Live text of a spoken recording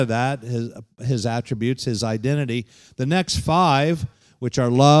that, his attributes, his identity. The next five, which are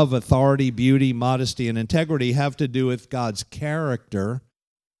love, authority, beauty, modesty, and integrity, have to do with God's character.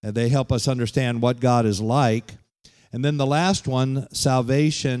 They help us understand what God is like. And then the last one,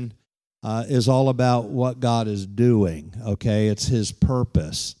 salvation, is all about what God is doing, okay? It's his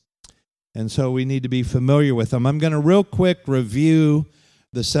purpose. And so we need to be familiar with them. I'm going to real quick review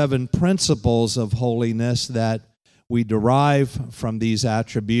the 7 principles of holiness that we derive from these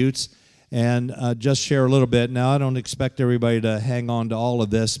attributes and just share a little bit. Now, I don't expect everybody to hang on to all of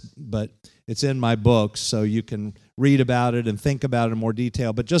this, but it's in my books, so you can read about it and think about it in more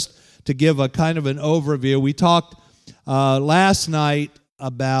detail. But just to give a kind of an overview, we talked last night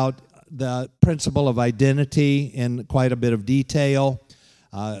about the principle of identity in quite a bit of detail.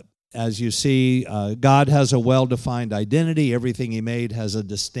 As you see, God has a well-defined identity. Everything he made has a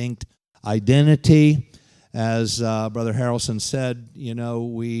distinct identity. As Brother Harrelson said,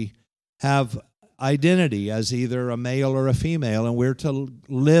 we have identity as either a male or a female, and we're to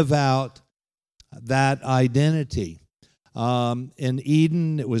live out that identity. In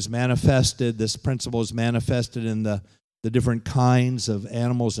Eden, it was manifested, this principle is manifested in the different kinds of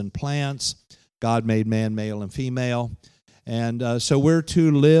animals and plants. God made man, male, and female. And so we're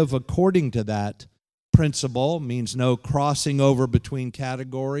to live according to that principle. It means no crossing over between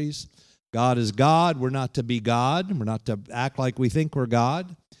categories. God is God. We're not to be God. We're not to act like we think we're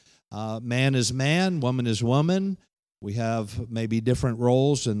God. Man is man. Woman is woman. We have maybe different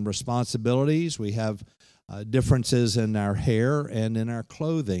roles and responsibilities. We have differences in our hair and in our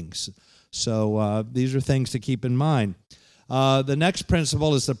clothing. So these are things to keep in mind. The next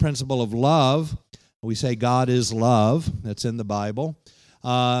principle is the principle of love. We say God is love. That's in the Bible.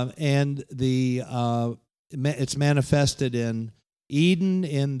 And it's manifested in Eden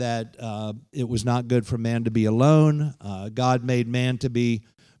in that it was not good for man to be alone. God made man to be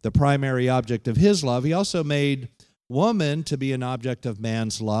the primary object of his love. He also made woman to be an object of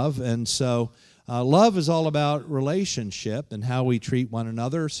man's love. And so love is all about relationship and how we treat one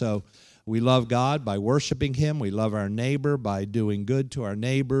another. So we love God by worshiping him. We love our neighbor by doing good to our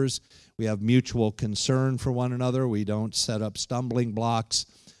neighbors. We have mutual concern for one another. We don't set up stumbling blocks.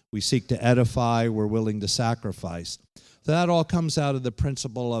 We seek to edify. We're willing to sacrifice. So that all comes out of the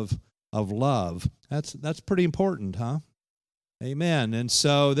principle of love. That's pretty important, huh? Amen. And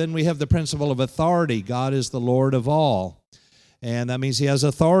so then we have the principle of authority. God is the Lord of all. And that means he has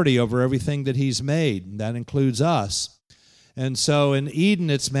authority over everything that he's made. That includes us. And so in Eden,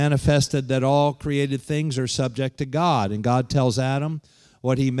 it's manifested that all created things are subject to God. And God tells Adam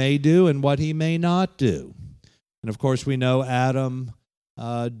what he may do and what he may not do. And of course, we know Adam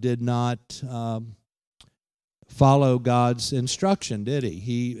did not follow God's instruction, did he?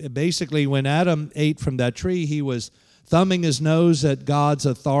 He basically, when Adam ate from that tree, he was thumbing his nose at God's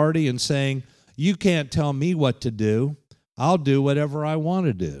authority and saying, you can't tell me what to do. I'll do whatever I want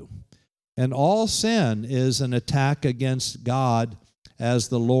to do. And all sin is an attack against God as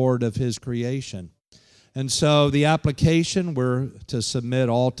the Lord of his creation. And so the application, we're to submit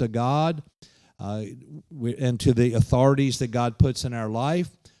all to God and to the authorities that God puts in our life.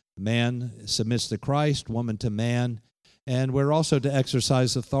 Man submits to Christ, woman to man. And we're also to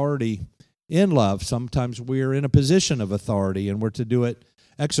exercise authority in love. Sometimes we're in a position of authority, and we're to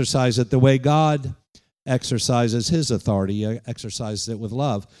exercise it the way God exercises his authority. He exercises it with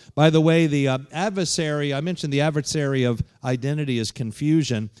love. By the way, the adversary, I mentioned the adversary of identity is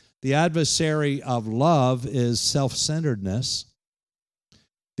confusion. The adversary of love is self-centeredness.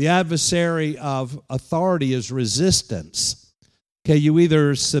 The adversary of authority is resistance. Okay, you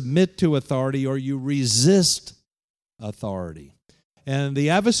either submit to authority or you resist authority. And the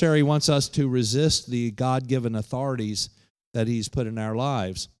adversary wants us to resist the God-given authorities that he's put in our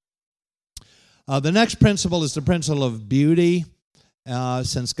lives. The next principle is the principle of beauty.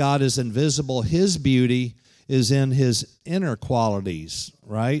 Since God is invisible, his beauty is in his inner qualities,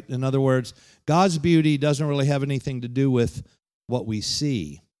 right? In other words, God's beauty doesn't really have anything to do with what we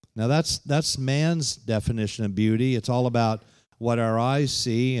see. Now, that's man's definition of beauty. It's all about what our eyes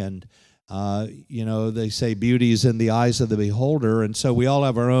see, and they say beauty is in the eyes of the beholder, and so we all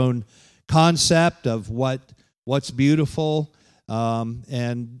have our own concept of what's beautiful.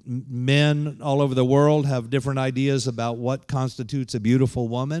 And men all over the world have different ideas about what constitutes a beautiful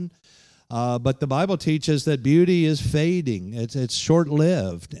woman. But the Bible teaches that beauty is fading. It's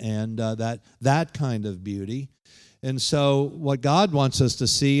short-lived, and that kind of beauty. And so what God wants us to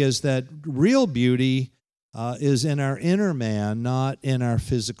see is that real beauty is in our inner man, not in our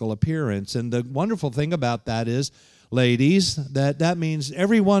physical appearance. And the wonderful thing about that is, ladies, that means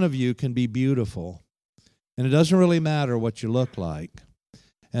every one of you can be beautiful. And it doesn't really matter what you look like.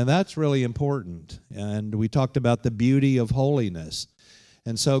 And that's really important. And we talked about the beauty of holiness.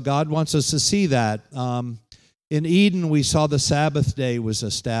 And so God wants us to see that. In Eden, we saw the Sabbath day was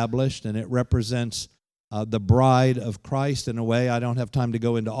established, and it represents the bride of Christ in a way. I don't have time to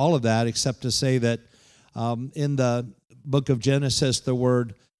go into all of that except to say that in the book of Genesis, the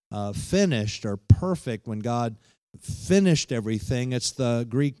word finished or perfect, when God finished everything, it's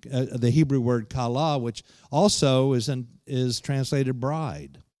the Hebrew word kala, which also is translated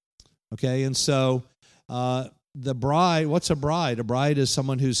bride. Okay, and so the bride, what's a bride? A bride is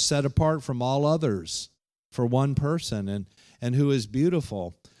someone who's set apart from all others for one person and who is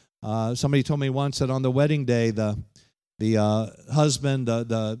beautiful. Somebody told me once that on the wedding day, the husband,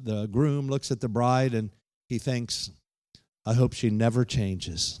 the groom looks at the bride and he thinks, I hope she never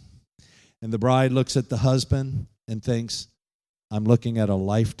changes. And the bride looks at the husband and thinks, I'm looking at a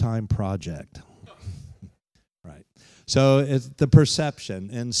lifetime project. Right. So it's the perception.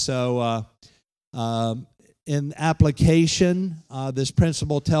 And so in application, this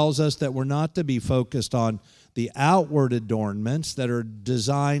principle tells us that we're not to be focused on the outward adornments that are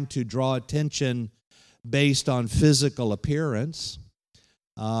designed to draw attention based on physical appearance,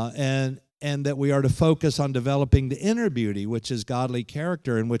 and that we are to focus on developing the inner beauty, which is godly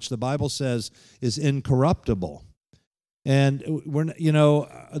character, in which the Bible says is incorruptible. And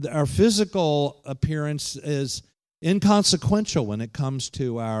our physical appearance is inconsequential when it comes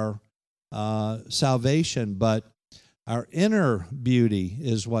to our salvation, but our inner beauty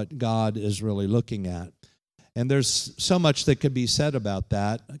is what God is really looking at. And there's so much that could be said about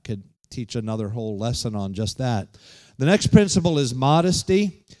that. I could teach another whole lesson on just that. The next principle is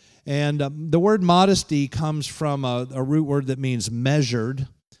modesty. And the word modesty comes from a root word that means measured.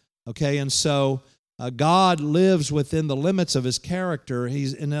 Okay, and so God lives within the limits of his character.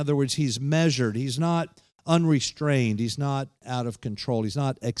 In other words, he's measured. He's not unrestrained. He's not out of control. He's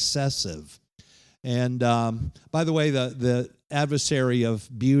not excessive. And by the way, the adversary of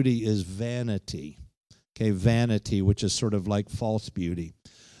beauty is vanity. Okay, vanity, which is sort of like false beauty.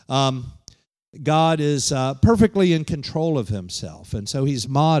 God is perfectly in control of himself, and so he's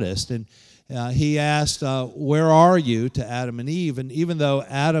modest. And he asked, where are you, to Adam and Eve? And even though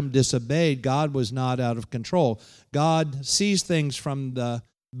Adam disobeyed, God was not out of control. God sees things from the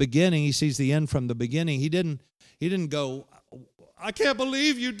beginning. He sees the end from the beginning. He didn't go, I can't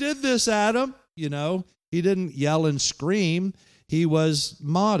believe you did this, Adam. He didn't yell and scream. He was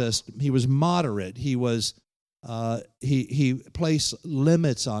modest. He was moderate. He was he placed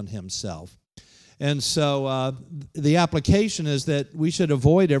limits on himself. And so the application is that we should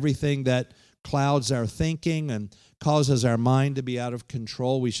avoid everything that clouds our thinking and causes our mind to be out of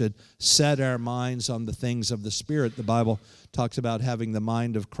control. We should set our minds on the things of the Spirit. The Bible talks about having the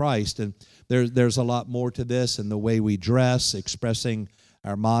mind of Christ, and there's a lot more to this in the way we dress, expressing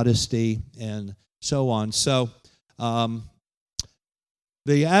our modesty, and so on. So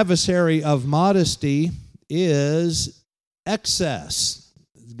the adversary of modesty is excess.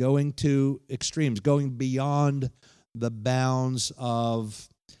 Going to extremes, going beyond the bounds of,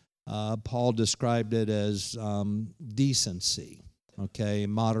 Paul described it as decency, okay,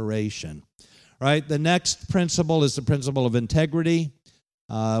 moderation. Right? The next principle is the principle of integrity.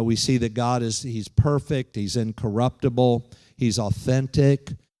 We see that God he's perfect, he's incorruptible, he's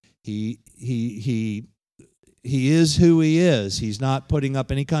authentic, he is who he is. He's not putting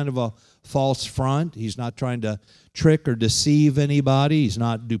up any kind of a false front. He's not trying to trick or deceive anybody. He's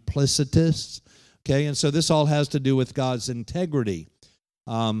not duplicitous. Okay, and so this all has to do with God's integrity.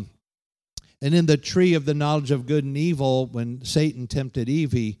 And in the tree of the knowledge of good and evil, when Satan tempted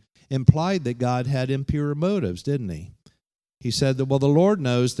Eve, he implied that God had impure motives, didn't he? He said that, well, the Lord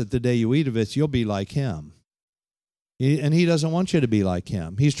knows that the day you eat of it, you'll be like him. And he doesn't want you to be like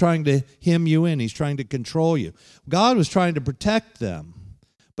him. He's trying to hem you in. He's trying to control you. God was trying to protect them.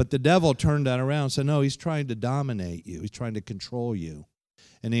 But the devil turned that around and said, no, he's trying to dominate you. He's trying to control you.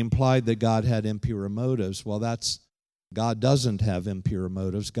 And he implied that God had impure motives. Well, God doesn't have impure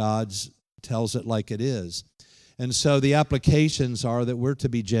motives. God tells it like it is. And so the applications are that we're to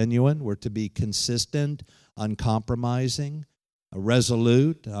be genuine, we're to be consistent, uncompromising,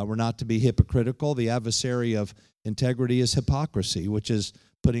 resolute. We're not to be hypocritical. The adversary of integrity is hypocrisy, which is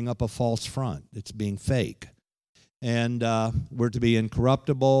putting up a false front. It's being fake. And we're to be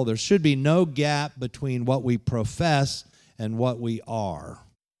incorruptible. There should be no gap between what we profess and what we are.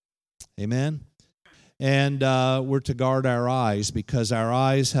 Amen? And we're to guard our eyes, because our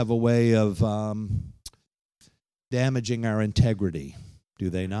eyes have a way of damaging our integrity. Do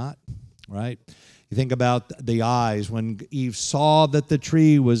they not? Right? You think about the eyes. When Eve saw that the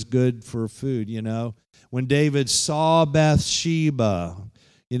tree was good for food, When David saw Bathsheba,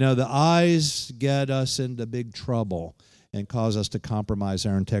 You know, the eyes get us into big trouble and cause us to compromise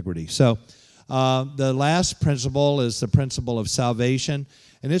our integrity. So the last principle is the principle of salvation,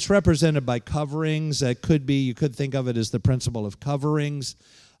 and it's represented by coverings. You could think of it as the principle of coverings.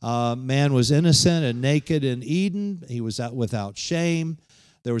 Man was innocent and naked in Eden. He was without shame.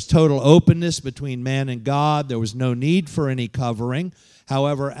 There was total openness between man and God. There was no need for any covering.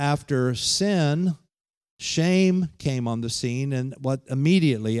 However, after sin, shame came on the scene, and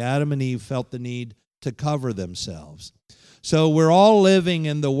immediately Adam and Eve felt the need to cover themselves. So we're all living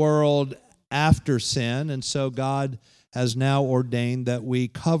in the world after sin, and so God has now ordained that we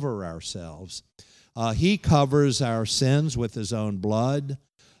cover ourselves. He covers our sins with His own blood.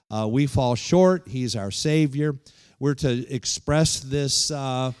 We fall short. He's our Savior. We're to express this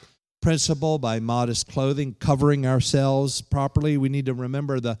principle by modest clothing, covering ourselves properly. We need to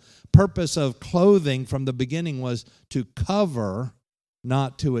remember the purpose of clothing from the beginning was to cover,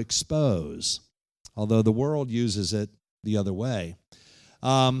 not to expose, although the world uses it the other way.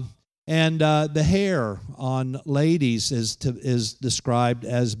 The hair on ladies is described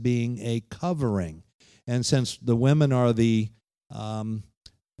as being a covering. And since the women are the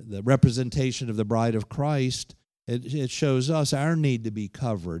representation of the bride of Christ, it shows us our need to be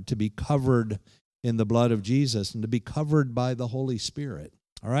covered in the blood of Jesus and to be covered by the Holy Spirit.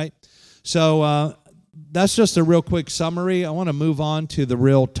 All right? So that's just a real quick summary. I want to move on to the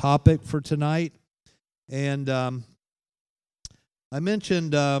real topic for tonight. And I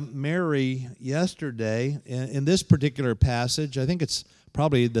mentioned Mary yesterday. In this particular passage, I think it's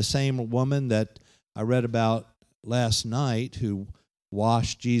probably the same woman that I read about last night who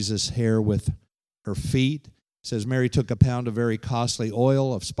washed Jesus' hair with her feet. It says, Mary took a pound of very costly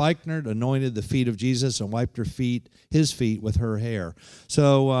oil of spikenard, anointed the feet of Jesus, and wiped his feet with her hair.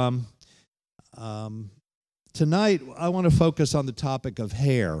 So tonight I want to focus on the topic of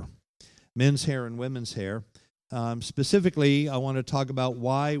hair, men's hair and women's hair. Specifically, I want to talk about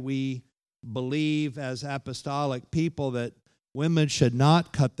why we believe as apostolic people that women should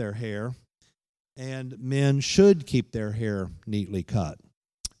not cut their hair and men should keep their hair neatly cut.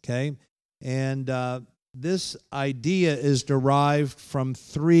 Okay? And this idea is derived from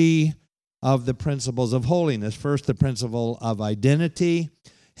three of the principles of holiness. First, the principle of identity.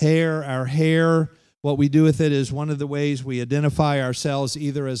 Our hair, what we do with it is one of the ways we identify ourselves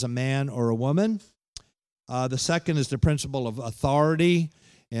either as a man or a woman. The second is the principle of authority.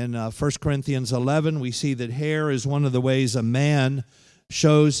 In 1 Corinthians 11, we see that hair is one of the ways a man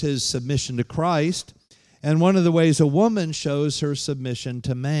shows his submission to Christ, and one of the ways a woman shows her submission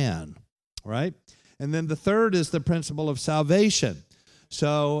to man, right? And then the third is the principle of salvation.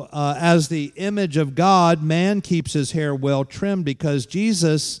 So as the image of God, man keeps his hair well trimmed because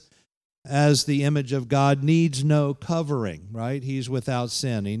Jesus, as the image of God, needs no covering, right? He's without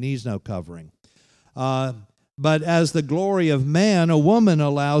sin. He needs no covering. But as the glory of man, a woman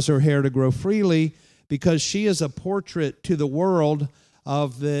allows her hair to grow freely because she is a portrait to the world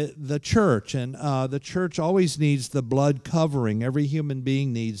of the church. And the church always needs the blood covering. Every human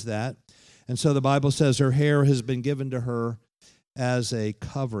being needs that. And so the Bible says her hair has been given to her as a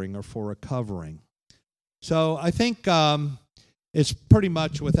covering or for a covering. So I think it's pretty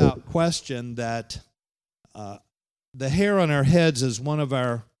much without question that the hair on our heads is one of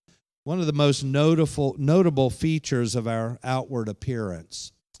the most notable features of our outward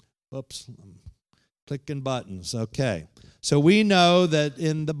appearance. Oops, I'm clicking buttons. Okay. So we know that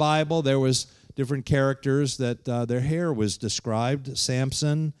in the Bible there was different characters that their hair was described.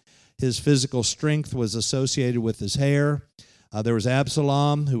 Samson, his physical strength was associated with his hair. There was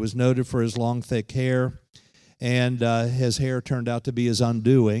Absalom, who was noted for his long, thick hair, and his hair turned out to be his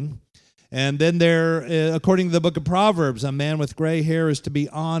undoing. And then there, according to the book of Proverbs, a man with gray hair is to be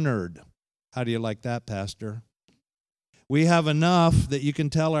honored. How do you like that, Pastor? We have enough that you can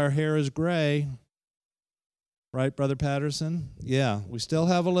tell our hair is gray. Right, Brother Patterson? Yeah, we still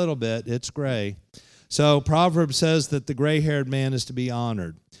have a little bit. It's gray. So Proverbs says that the gray-haired man is to be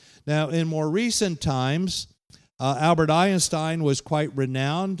honored. Now, in more recent times, Albert Einstein was quite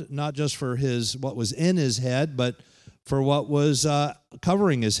renowned, not just for what was in his head, but for what was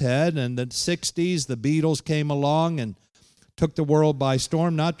covering his head. And in the 60s, the Beatles came along and took the world by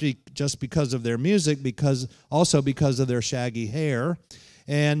storm, not just because of their music, also because of their shaggy hair.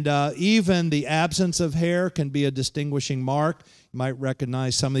 And even the absence of hair can be a distinguishing mark. You might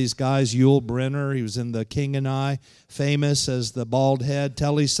recognize some of these guys. Yul Brynner, he was in The King and I, famous as the bald head.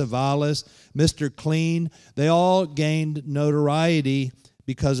 Telly Savalas, Mr. Clean. They all gained notoriety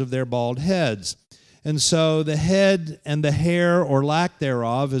because of their bald heads. And so the head and the hair, or lack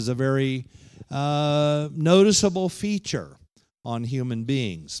thereof, is a very noticeable feature on human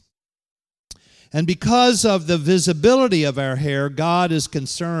beings. And because of the visibility of our hair, God is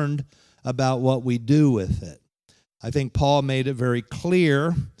concerned about what we do with it. I think Paul made it very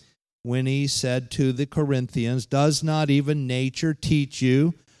clear when he said to the Corinthians, "Does not even nature teach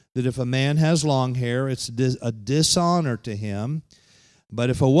you that if a man has long hair, it's a dishonor to him? But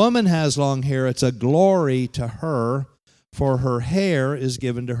if a woman has long hair, it's a glory to her, for her hair is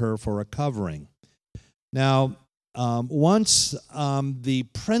given to her for a covering." Now, once the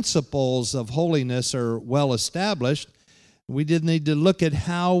principles of holiness are well established, we did need to look at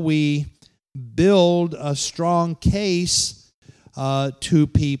how we build a strong case to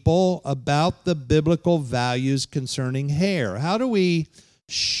people about the biblical values concerning hair. How do we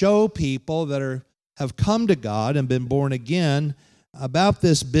show people that have come to God and been born again about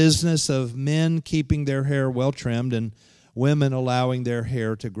this business of men keeping their hair well trimmed and women allowing their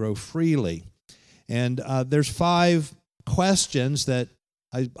hair to grow freely? And there's 5 questions that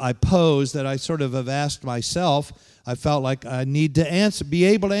I pose that I sort of have asked myself. I felt like I need to be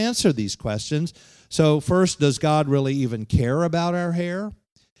able to answer these questions. So first, does God really even care about our hair?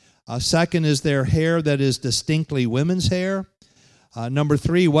 Second, is there hair that is distinctly women's hair? Number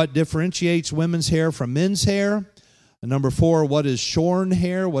 3, what differentiates women's hair from men's hair? Number 4, what is shorn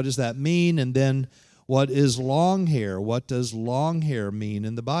hair? What does that mean? And then, what is long hair? What does long hair mean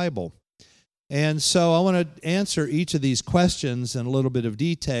in the Bible? And so I want to answer each of these questions in a little bit of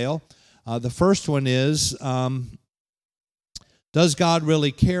detail. The first one is, does God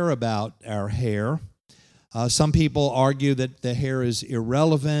really care about our hair? Some people argue that the hair is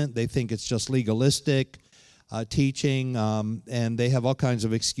irrelevant. They think it's just legalistic teaching, and they have all kinds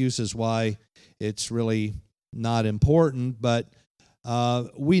of excuses why it's really not important. But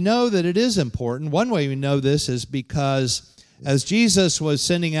we know that it is important. One way we know this is because as Jesus was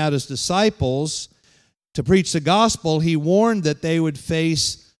sending out his disciples to preach the gospel, he warned that they would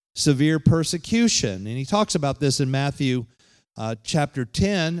face severe persecution. And he talks about this in Matthew chapter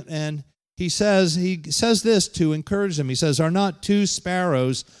 10, and he says this to encourage them. He says, "Are not 2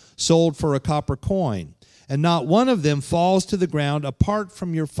 sparrows sold for a copper coin, and not one of them falls to the ground apart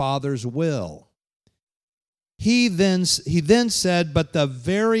from your Father's will?" He then said, "But the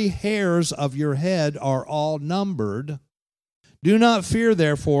very hairs of your head are all numbered. Do not fear,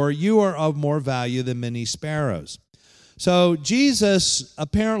 therefore, you are of more value than many sparrows." So Jesus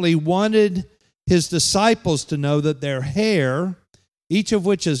apparently wanted his disciples to know that their hair, each of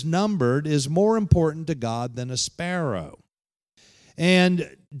which is numbered, is more important to God than a sparrow. And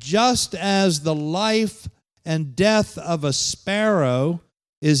just as the life and death of a sparrow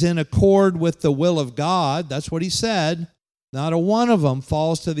is in accord with the will of God, that's what he said, not a one of them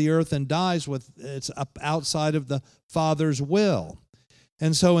falls to the earth and dies it's outside of the Father's will.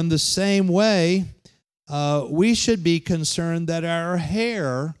 And so in the same way, we should be concerned that our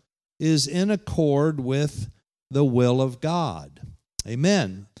hair is in accord with the will of God.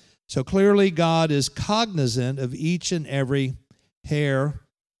 Amen. So clearly God is cognizant of each and every hair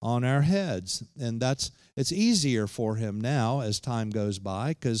on our heads. And it's easier for him now as time goes by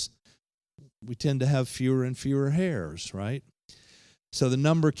because we tend to have fewer and fewer hairs, right? So the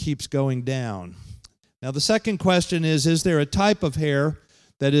number keeps going down. Now, the second question is there a type of hair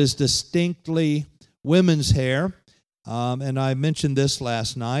that is distinctly women's hair? And I mentioned this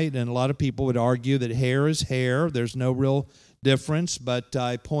last night, and a lot of people would argue that hair is hair. There's no real difference, but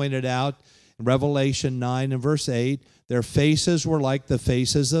I pointed out in Revelation 9 and verse 8, their faces were like the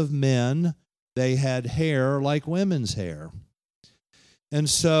faces of men. They had hair like women's hair. And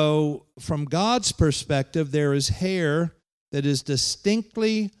so, from God's perspective, there is hair that is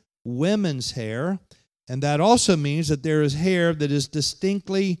distinctly women's hair, and that also means that there is hair that is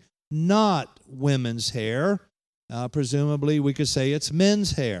distinctly not women's hair. Presumably, we could say it's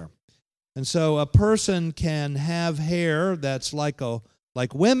men's hair. And so a person can have hair that's like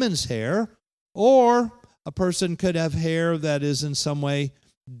women's hair, or a person could have hair that is in some way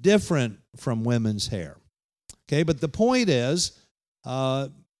different from women's hair. Okay, but the point is,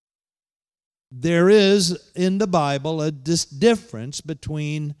 there is in the Bible a difference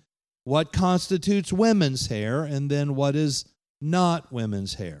between what constitutes women's hair and then what is not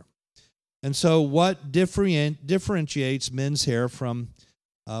women's hair. And so what differentiates men's hair from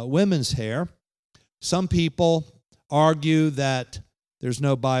women's hair? Some people argue that there's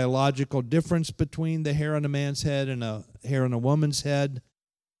no biological difference between the hair on a man's head and a hair on a woman's head,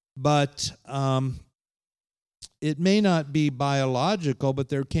 but it may not be biological, but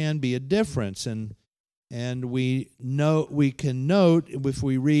there can be a difference, and we can note if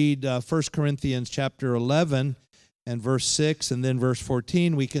we read 1 Corinthians chapter 11 and verse 6 and then verse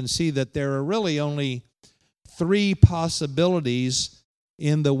 14, we can see that there are really only three possibilities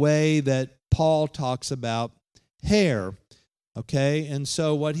in the way that Paul talks about hair. Okay, and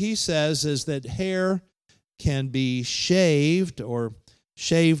so what he says is that hair can be shaved or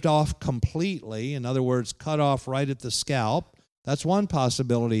shaved off completely. In other words, cut off right at the scalp. That's one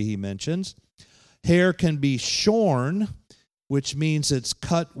possibility he mentions. Hair can be shorn, which means it's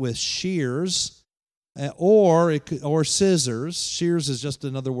cut with shears, or scissors. Shears is just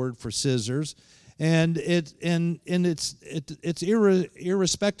another word for scissors, and it's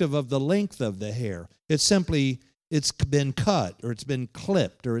irrespective of the length of the hair. It's been cut, or it's been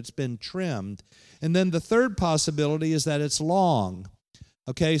clipped, or it's been trimmed. And then the third possibility is that it's long.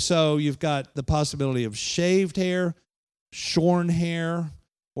 Okay, so you've got the possibility of shaved hair, shorn hair,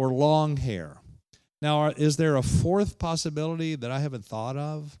 or long hair. Now, is there a fourth possibility that I haven't thought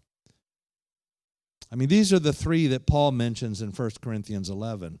of? I mean, these are the three that Paul mentions in 1 Corinthians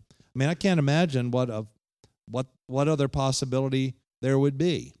 11. I mean, I can't imagine what other possibility there would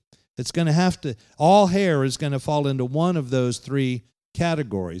be. It's going to have to, all hair is going to fall into one of those three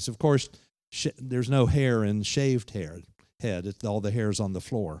categories. Of course, there's no hair in shaved head. It's all the hair's on the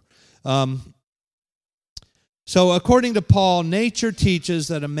floor. So according to Paul, nature teaches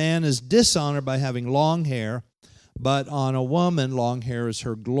that a man is dishonored by having long hair, but on a woman, long hair is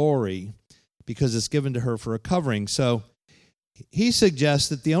her glory because it's given to her for a covering. So he suggests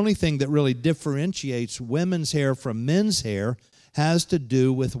that the only thing that really differentiates women's hair from men's hair has to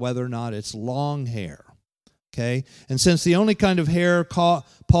do with whether or not it's long hair. Okay? And since the only kind of hair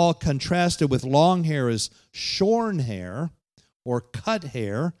Paul contrasted with long hair is shorn hair or cut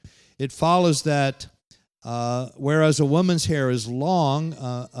hair, it follows that whereas a woman's hair is long,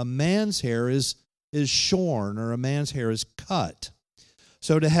 a man's hair is shorn, or a man's hair is cut.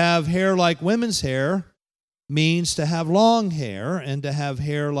 So to have hair like women's hair means to have long hair, and to have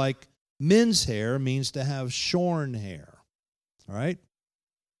hair like men's hair means to have shorn hair. All right?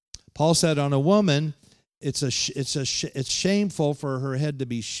 Paul said on a woman, it's shameful for her head to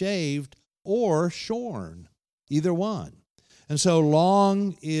be shaved or shorn, either one. And so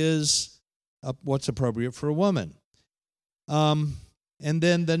long is what's appropriate for a woman. And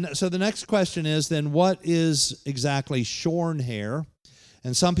then so the next question is then, what is exactly shorn hair?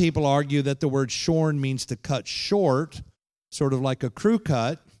 And some people argue that the word shorn means to cut short, sort of like a crew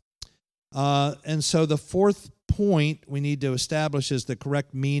cut. And so the fourth point we need to establish is the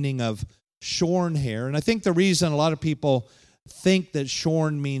correct meaning of shorn hair. And I think the reason a lot of people think that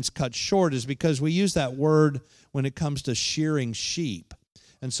shorn means cut short is because we use that word when it comes to shearing sheep.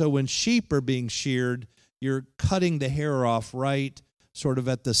 And so when sheep are being sheared, you're cutting the hair off right sort of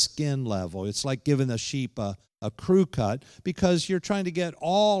at the skin level. It's like giving a sheep a crew cut, because you're trying to get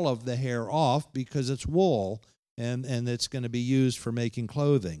all of the hair off because it's wool and it's going to be used for making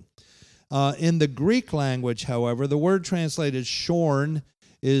clothing. In the Greek language, however, the word translated shorn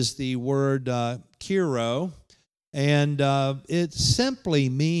is the word kiro, and it simply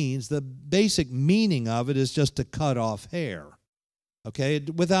means, the basic meaning of it is just to cut off hair, okay,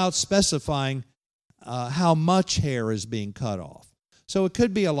 without specifying how much hair is being cut off. So it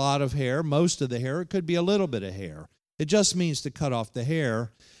could be a lot of hair, most of the hair, it could be a little bit of hair. It just means to cut off the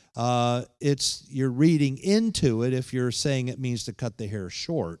hair. You're reading into it if you're saying it means to cut the hair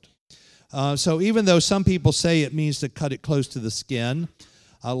short. So even though some people say it means to cut it close to the skin,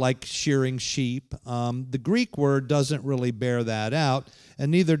 like shearing sheep, the Greek word doesn't really bear that out,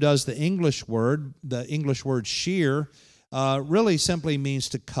 and neither does the English word. The English word shear really simply means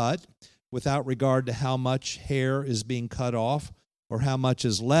to cut without regard to how much hair is being cut off or how much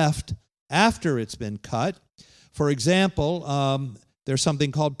is left after it's been cut. For example, there's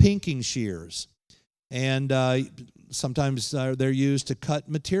something called pinking shears, and sometimes they're used to cut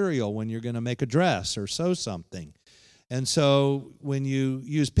material when you're going to make a dress or sew something. And so when you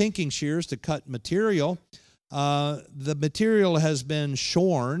use pinking shears to cut material, the material has been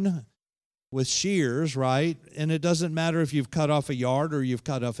shorn with shears, right? And it doesn't matter if you've cut off a yard or you've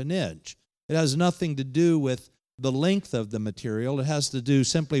cut off an inch. It has nothing to do with the length of the material. It has to do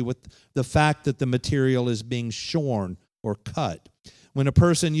simply with the fact that the material is being shorn or cut. When a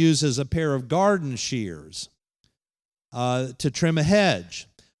person uses a pair of garden shears to trim a hedge,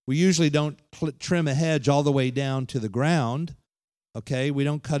 we usually don't trim a hedge all the way down to the ground, okay? We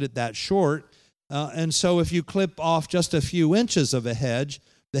don't cut it that short. And so if you clip off just a few inches of a hedge,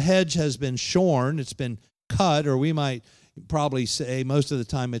 the hedge has been shorn, it's been cut, or we might probably say most of the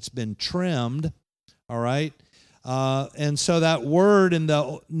time it's been trimmed, all right? And so that word in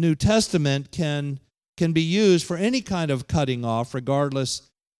the New Testament can be used for any kind of cutting off, regardless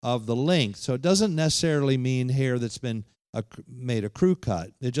of the length. So it doesn't necessarily mean hair that's been made a crew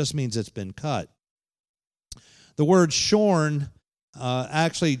cut. It just means it's been cut. The word shorn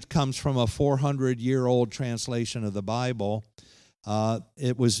actually comes from a 400-year-old translation of the Bible.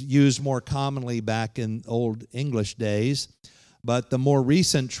 It was used more commonly back in Old English days, but the more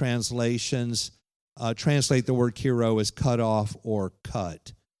recent translations translate the word kiro as cut off or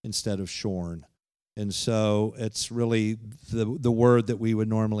cut instead of shorn. And so it's really the word that we would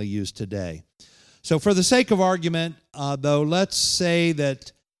normally use today. So for the sake of argument, though, let's say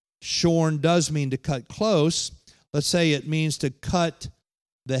that shorn does mean to cut close. Let's say it means to cut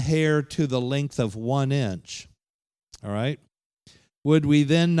the hair to the length of 1 inch. All right? Would we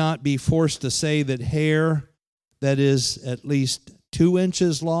then not be forced to say that hair that is at least 2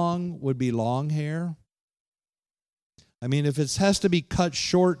 inches long would be long hair? I mean, if it has to be cut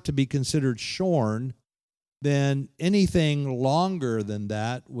short to be considered shorn, then anything longer than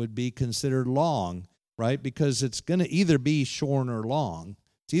that would be considered long, right? Because it's going to either be shorn or long.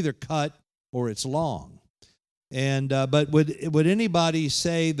 It's either cut or it's long. And but would anybody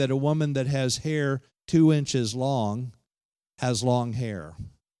say that a woman that has hair 2 inches long has long hair?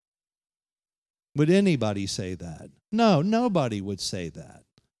 Would anybody say that? No, nobody would say that.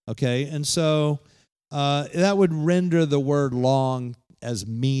 Okay, and so that would render the word long as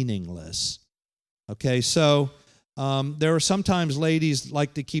meaningless. Okay, so there are sometimes ladies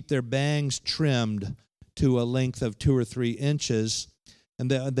like to keep their bangs trimmed to a length of 2 or 3 inches,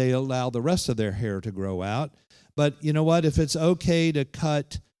 and they allow the rest of their hair to grow out. But you know what? If it's okay to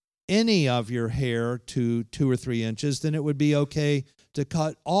cut any of your hair to 2 or 3 inches, then it would be okay to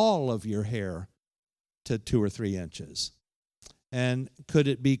cut all of your hair to 2 or 3 inches. And could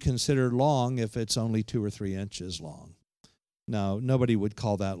it be considered long if it's only 2 or 3 inches long? No, nobody would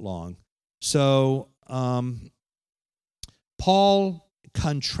call that long. So Paul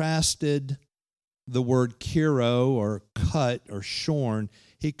contrasted the word kiro or cut or shorn.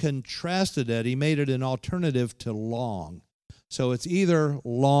 He contrasted it. He made it an alternative to long. So it's either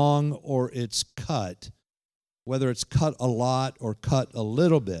long or it's cut, whether it's cut a lot or cut a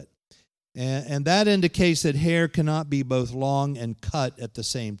little bit. And that indicates that hair cannot be both long and cut at the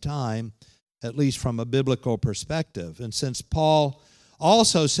same time, at least from a biblical perspective. And since Paul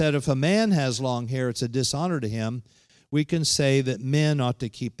also said if a man has long hair, it's a dishonor to him, we can say that men ought to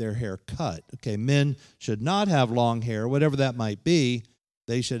keep their hair cut. Okay, men should not have long hair, whatever that might be.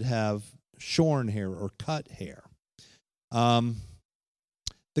 They should have shorn hair or cut hair.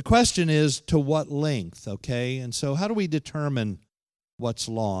 The question is, to what length, okay? And so how do we determine what's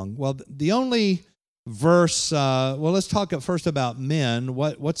long? Well, the only verse, let's talk first about men.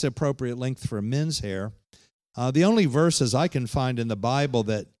 What's the appropriate length for men's hair? The only verses I can find in the Bible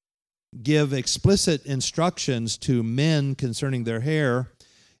that give explicit instructions to men concerning their hair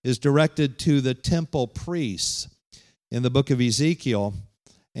is directed to the temple priests in the book of Ezekiel.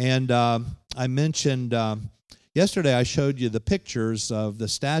 And I mentioned yesterday, I showed you the pictures of the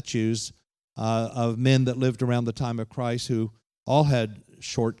statues of men that lived around the time of Christ who all had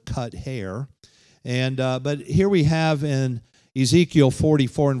short cut hair. And but here we have in Ezekiel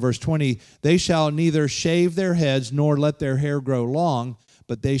 44 and verse 20, they shall neither shave their heads nor let their hair grow long,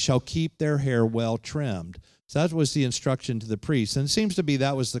 but they shall keep their hair well trimmed. So that was the instruction to the priests. And it seems to be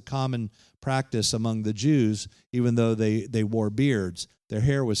that was the common practice among the Jews, even though they wore beards. Their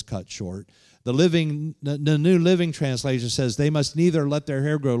hair was cut short. The New Living Translation says they must neither let their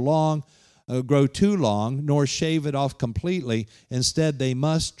hair grow too long, nor shave it off completely. Instead, they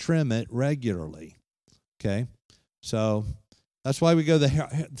must trim it regularly. Okay? So that's why we go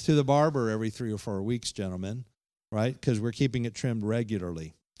to the barber every 3 or 4 weeks, gentlemen, right? Because we're keeping it trimmed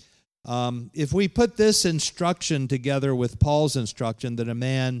regularly. If we put this instruction together with Paul's instruction that a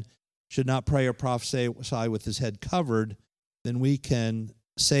man should not pray or prophesy with his head covered, then we can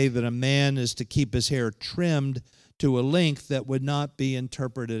say that a man is to keep his hair trimmed to a length that would not be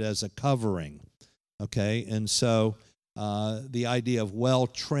interpreted as a covering. Okay, and so the idea of well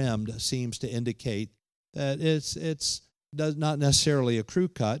trimmed seems to indicate that it's not necessarily a crew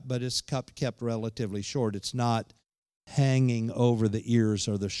cut, but it's kept relatively short. It's not hanging over the ears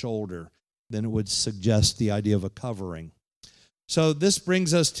or the shoulder. Then it would suggest the idea of a covering. So this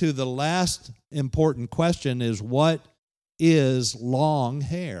brings us to the last important question: is what is long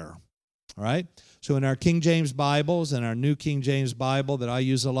hair? All right. So in our King James Bibles and our New King James Bible that I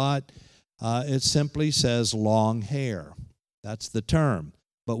use a lot, it simply says long hair. That's the term.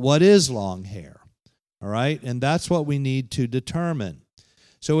 But what is long hair? All right. And that's what we need to determine.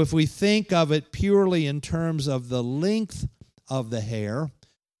 So if we think of it purely in terms of the length of the hair,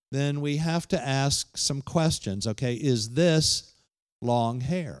 then we have to ask some questions. Okay, is this long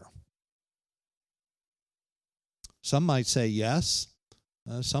hair? Some might say yes.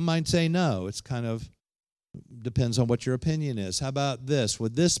 Some might say no. It's kind of Depends on what your opinion is. How about this?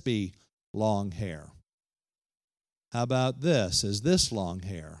 Would this be long hair? How about this? Is this long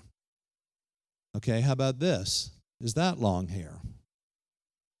hair? Okay, how about this? Is that long hair?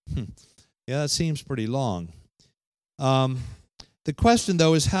 Yeah, that seems pretty long. The question,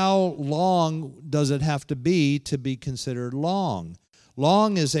 though, is how long does it have to be considered long?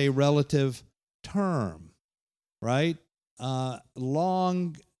 Long is a relative term, right?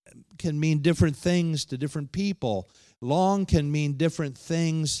 Long can mean different things to different people. Long can mean different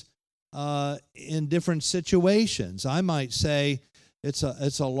things in different situations. I might say it's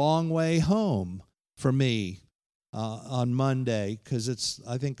a long way home for me on Monday because it's,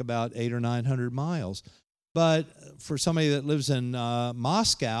 I think, about 800 or 900 miles. But for somebody that lives in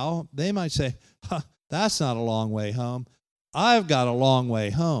Moscow, they might say, that's not a long way home. I've got a long way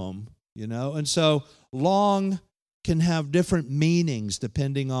home, you know. And so long can have different meanings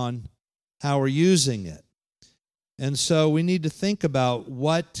depending on how we're using it. And so we need to think about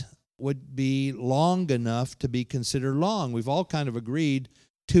what would be long enough to be considered long. We've all kind of agreed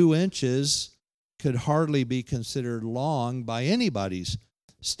 2 inches could hardly be considered long by anybody's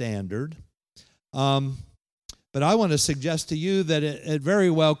standard. But I want to suggest to you that it very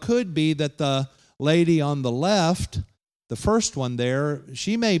well could be that the lady on the left, the first one there,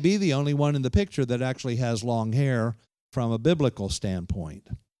 she may be the only one in the picture that actually has long hair from a biblical standpoint.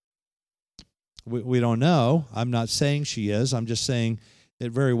 We don't know. I'm not saying she is. I'm just saying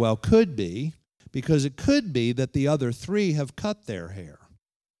it very well could be, because it could be that the other 3 have cut their hair.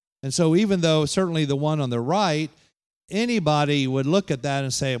 And so even though certainly the one on the right, anybody would look at that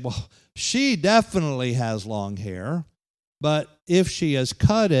and say, well, she definitely has long hair, but if she has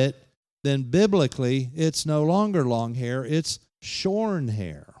cut it, then biblically it's no longer long hair, it's shorn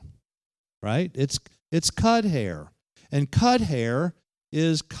hair, right? It's cut hair. And cut hair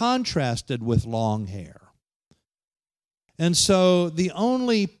is contrasted with long hair. And so the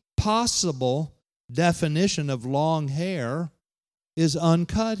only possible definition of long hair is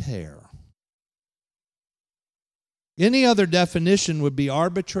uncut hair. Any other definition would be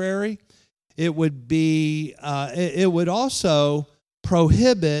arbitrary. It would be. It would also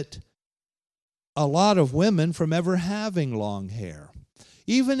prohibit a lot of women from ever having long hair.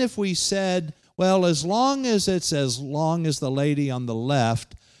 Even if we said, well, as long as it's as long as the lady on the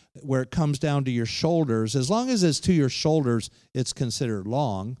left, where it comes down to your shoulders, as long as it's to your shoulders, it's considered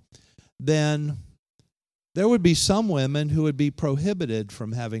long, then there would be some women who would be prohibited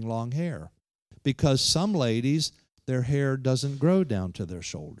from having long hair, because some ladies, their hair doesn't grow down to their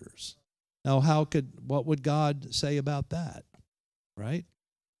shoulders. Now, what would God say about that, right?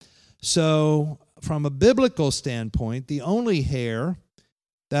 So, from a biblical standpoint, the only hair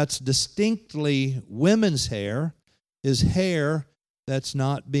that's distinctly women's hair is hair that's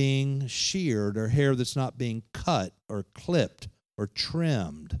not being sheared, or hair that's not being cut or clipped or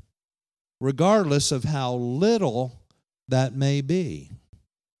trimmed, regardless of how little that may be.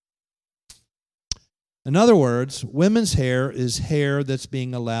 In other words, women's hair is hair that's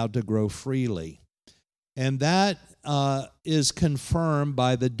being allowed to grow freely. And that is confirmed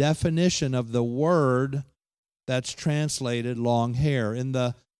by the definition of the word that's translated long hair. In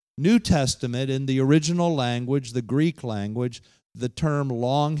the New Testament, in the original language, the Greek language, the term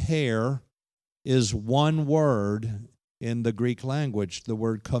long hair is one word in the Greek language, the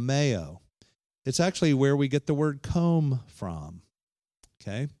word komeo. It's actually where we get the word comb from,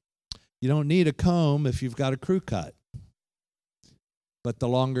 okay? You don't need a comb if you've got a crew cut. But the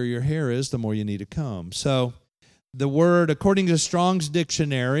longer your hair is, the more you need a comb. So the word, according to Strong's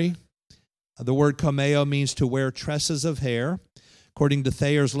dictionary, the word komeo means to wear tresses of hair. According to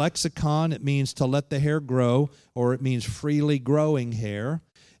Thayer's lexicon, it means to let the hair grow, or it means freely growing hair.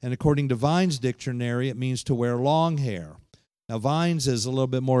 And according to Vine's dictionary, it means to wear long hair. Now, Vine's is a little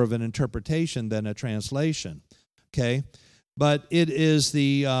bit more of an interpretation than a translation, okay? But it is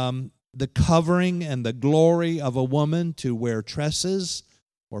the covering and the glory of a woman to wear tresses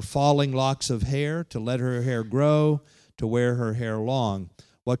or falling locks of hair, to let her hair grow, to wear her hair long.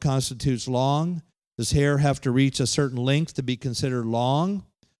 What constitutes long? Does hair have to reach a certain length to be considered long?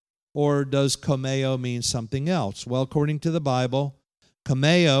 Or does komeo mean something else? Well, according to the Bible,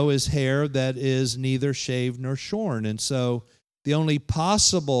 komeo is hair that is neither shaved nor shorn. And so the only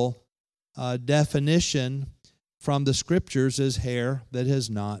possible definition from the Scriptures is hair that has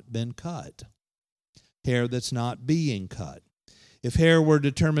not been cut, hair that's not being cut. If hair were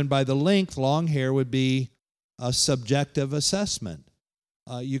determined by the length, long hair would be a subjective assessment.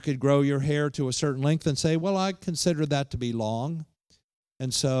 You could grow your hair to a certain length and say, well, I consider that to be long,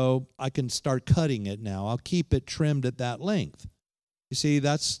 and so I can start cutting it now. I'll keep it trimmed at that length. You see,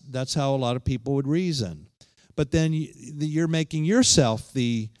 that's how a lot of people would reason. but then you're making yourself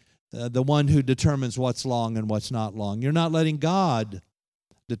the one who determines what's long and what's not long. You're not letting God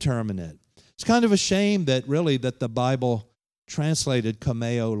determine it. It's kind of a shame that the Bible translated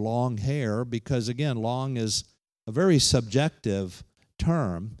kameo, long hair, because again, long is a very subjective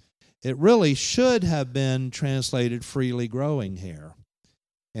term. It really should have been translated freely growing hair.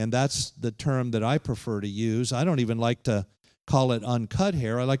 And that's the term that I prefer to use. I don't even like to call it uncut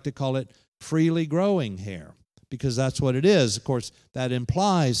hair. I like to call it freely growing hair, because that's what it is. Of course, that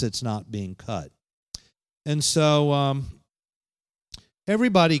implies it's not being cut. And so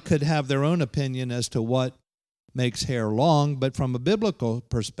everybody could have their own opinion as to what makes hair long, but from a biblical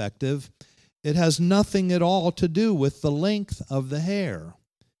perspective, it has nothing at all to do with the length of the hair.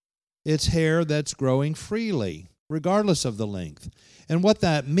 It's hair that's growing freely, regardless of the length. And what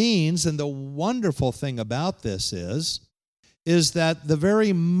that means, and the wonderful thing about this is that the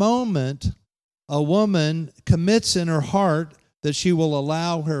very moment a woman commits in her heart that she will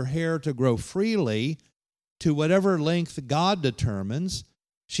allow her hair to grow freely to whatever length God determines,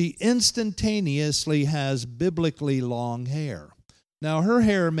 she instantaneously has biblically long hair. Now, her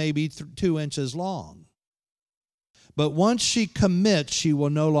hair may be 2 inches long, but once she commits, she will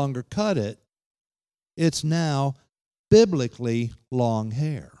no longer cut it. It's now biblically long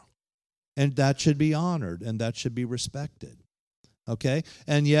hair. And that should be honored, and that should be respected. Okay?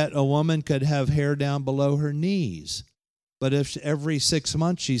 And yet a woman could have hair down below her knees, but if every 6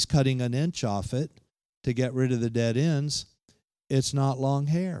 months she's cutting an inch off it to get rid of the dead ends, it's not long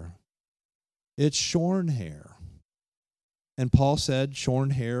hair. It's shorn hair. And Paul said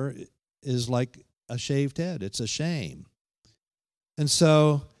shorn hair is like a shaved head. It's a shame. And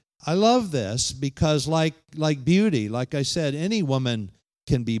so I love this because like beauty, like I said, any woman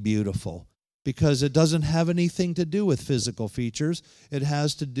can be beautiful because it doesn't have anything to do with physical features. It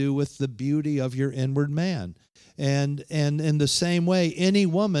has to do with the beauty of your inward man. And in the same way, any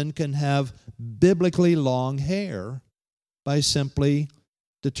woman can have biblically long hair by simply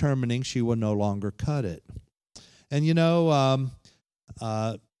determining she will no longer cut it. And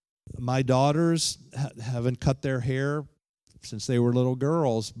my daughters haven't cut their hair since they were little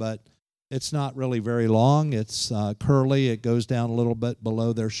girls, but it's not really very long. It's curly. It goes down a little bit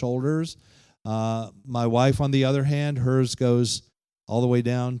below their shoulders. My wife, on the other hand, hers goes all the way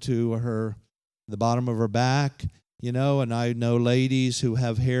down to the bottom of her back, and I know ladies who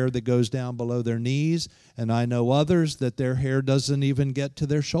have hair that goes down below their knees, and I know others that their hair doesn't even get to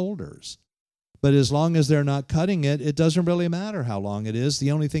their shoulders. But as long as they're not cutting it, it doesn't really matter how long it is.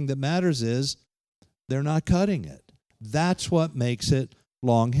 The only thing that matters is they're not cutting it. That's what makes it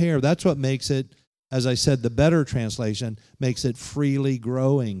long hair. That's what makes it, as I said, the better translation, makes it freely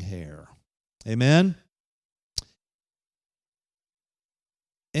growing hair. Amen?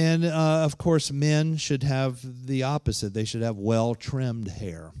 And, of course, men should have the opposite. They should have well-trimmed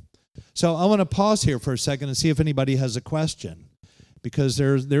hair. So I want to pause here for a second and see if anybody has a question, because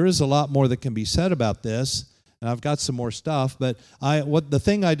there is a lot more that can be said about this, and I've got some more stuff. But the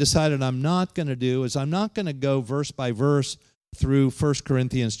thing I decided I'm not going to do is I'm not going to go verse by verse through 1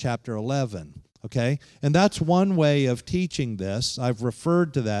 Corinthians chapter 11, okay? And that's one way of teaching this. I've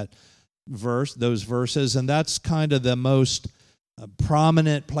referred to those verses, and that's kind of the most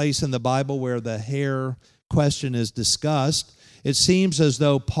prominent place in the Bible where the hair question is discussed. It seems as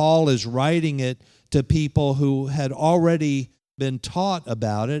though Paul is writing it to people who had already been taught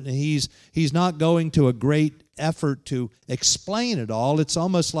about it, and he's not going to a great effort to explain it all. It's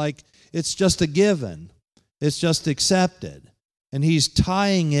almost like it's just a given. It's just accepted. And he's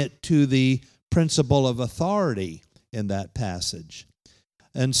tying it to the principle of authority in that passage.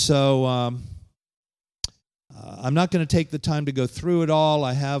 And so I'm not going to take the time to go through it all.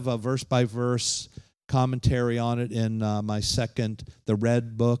 I have a verse-by-verse commentary on it in the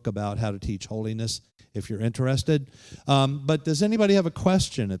red book about how to teach holiness, if you're interested. But does anybody have a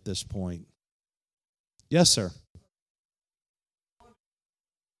question at this point? Yes, sir.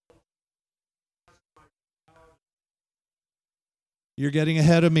 You're getting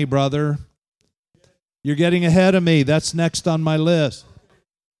ahead of me, brother. You're getting ahead of me. That's next on my list.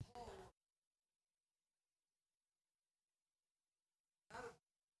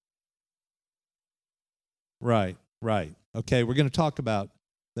 Right. Okay, we're going to talk about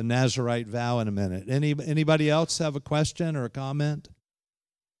the Nazirite vow in a minute. Anybody else have a question or a comment?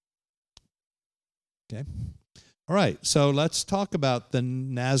 Okay. All right, so let's talk about the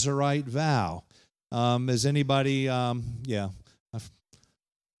Nazirite vow. Is anybody, yeah.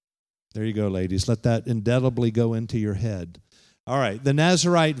 There you go, ladies. Let that indelibly go into your head. All right, the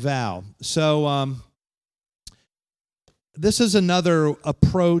Nazirite vow. So this is another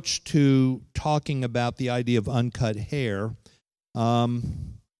approach to talking about the idea of uncut hair.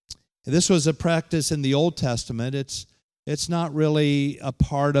 This was a practice in the Old Testament. It's not really a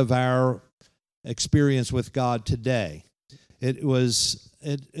part of our experience with God today. It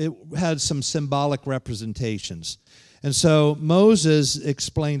had some symbolic representations. And so Moses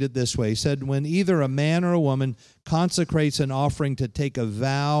explained it this way. He said, when either a man or a woman consecrates an offering to take a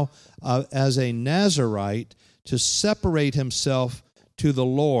vow as a Nazirite to separate himself to the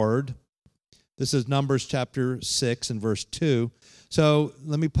Lord, this is Numbers chapter 6 and verse 2. So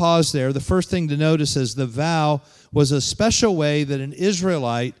let me pause there. The first thing to notice is the vow was a special way that an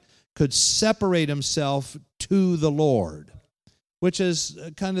Israelite could separate himself to the Lord, which is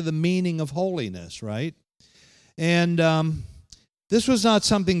kind of the meaning of holiness, right? And this was not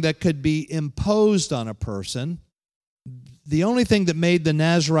something that could be imposed on a person. The only thing that made the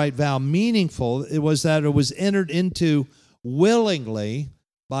Nazirite vow meaningful was that it was entered into willingly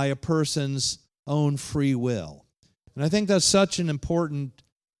by a person's own free will. And I think that's such an important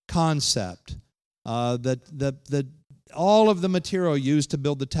concept, that all of the material used to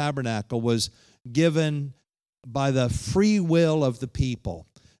build the tabernacle was given by the free will of the people.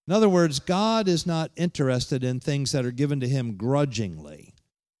 In other words, God is not interested in things that are given to him grudgingly.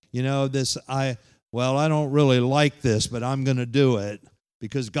 You know, I don't really like this, but I'm going to do it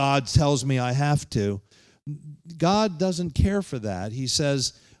because God tells me I have to. God doesn't care for that. He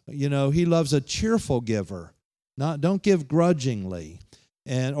says, he loves a cheerful giver. Don't give grudgingly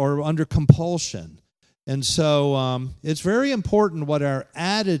or under compulsion. And so it's very important what our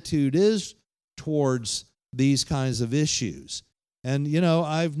attitude is towards these kinds of issues. And,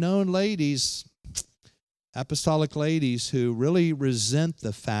 I've known ladies, apostolic ladies, who really resent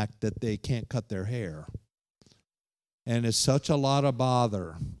the fact that they can't cut their hair. And it's such a lot of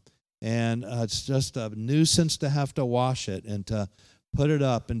bother. And it's just a nuisance to have to wash it and to put it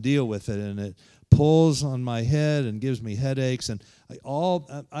up and deal with it. And it pulls on my head and gives me headaches. And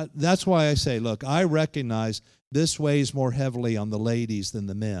that's why I say, look, I recognize this weighs more heavily on the ladies than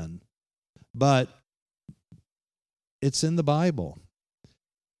the men. But it's in the Bible.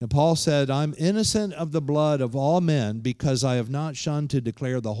 And Paul said, I'm innocent of the blood of all men because I have not shunned to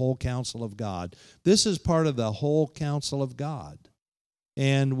declare the whole counsel of God. This is part of the whole counsel of God.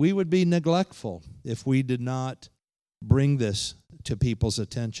 And we would be neglectful if we did not bring this to people's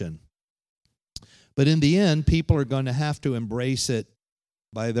attention. But in the end, people are going to have to embrace it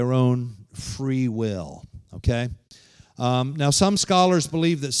by their own free will, okay? Now, some scholars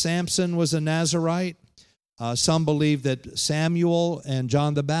believe that Samson was a Nazirite. Some believe that Samuel and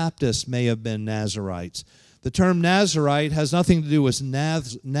John the Baptist may have been Nazirites. The term Nazirite has nothing to do with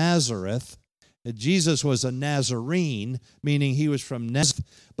Nazareth. Jesus was a Nazarene, meaning he was from Nazareth.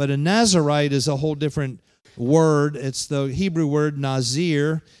 But a Nazirite is a whole different word. It's the Hebrew word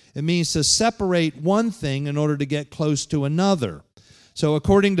nazir. It means to separate one thing in order to get close to another. So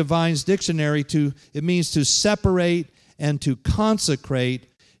according to Vine's dictionary, it means to separate and to consecrate.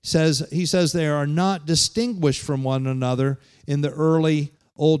 He says they are not distinguished from one another in the early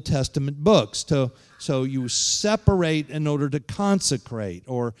Old Testament books. So you separate in order to consecrate.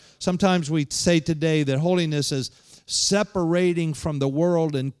 Or sometimes we say today that holiness is separating from the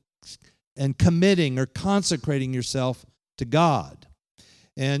world and committing or consecrating yourself to God.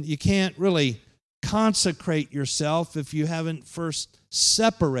 And you can't really consecrate yourself if you haven't first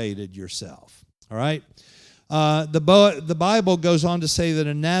separated yourself. All right? The Bible goes on to say that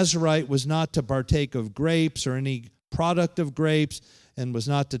a Nazirite was not to partake of grapes or any product of grapes and was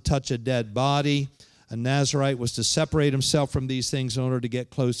not to touch a dead body. A Nazirite was to separate himself from these things in order to get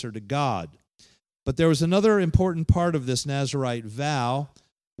closer to God. But there was another important part of this Nazirite vow,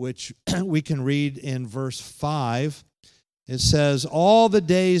 which we can read in verse 5. It says, all the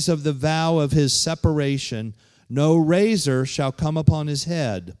days of the vow of his separation, no razor shall come upon his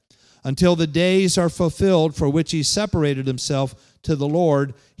head, until the days are fulfilled for which he separated himself to the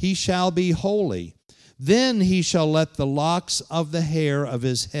Lord, he shall be holy. Then he shall let the locks of the hair of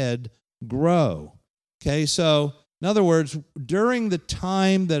his head grow. Okay, so in other words, during the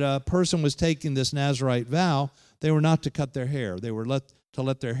time that a person was taking this Nazirite vow, they were not to cut their hair. They were to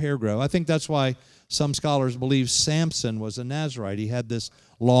let their hair grow. I think that's why some scholars believe Samson was a Nazirite. He had this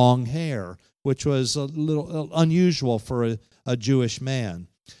long hair, which was a little unusual for a Jewish man.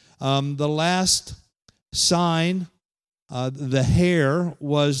 The last sign, the hair,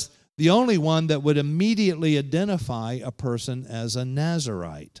 was the only one that would immediately identify a person as a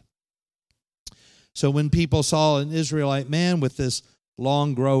Nazirite. So when people saw an Israelite man with this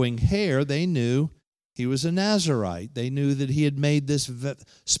long growing hair, they knew he was a Nazirite. They knew that he had made this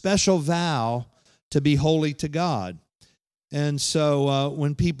special vow to be holy to God. And so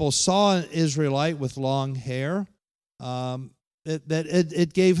when people saw an Israelite with long hair,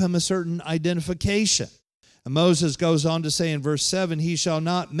 it gave him a certain identification. And Moses goes on to say in verse 7, he shall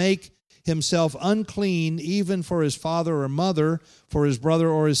not make himself unclean even for his father or mother, for his brother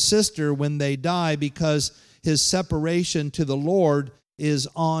or his sister when they die, because his separation to the Lord is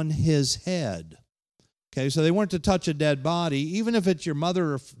on his head. Okay, so they weren't to touch a dead body, even if it's your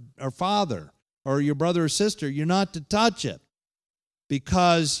mother or father or your brother or sister, you're not to touch it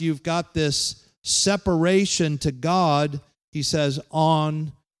because you've got this separation to God, he says,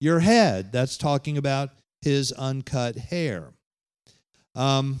 on your head. That's talking about his uncut hair.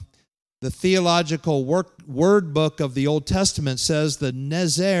 The theological word book of the Old Testament says the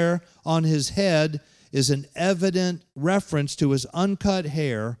nezer on his head is an evident reference to his uncut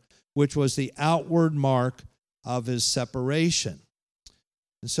hair, which was the outward mark of his separation.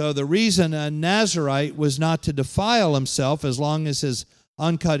 And so the reason a Nazirite was not to defile himself as long as his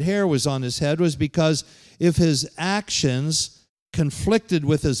uncut hair was on his head was because if his actions conflicted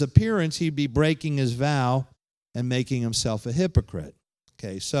with his appearance, he'd be breaking his vow and making himself a hypocrite.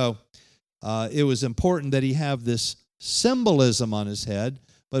 Okay, so it was important that he have this symbolism on his head,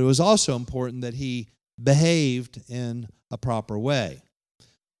 but it was also important that he behaved in a proper way.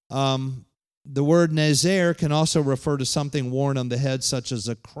 The word nezer can also refer to something worn on the head, such as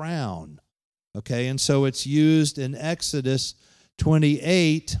a crown. Okay, and so it's used in Exodus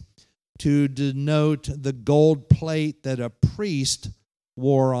 28 to denote the gold plate that a priest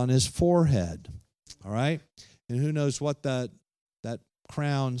wore on his forehead. All right, and who knows what that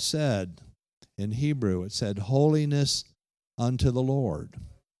crown said in Hebrew? It said, "Holiness unto the Lord."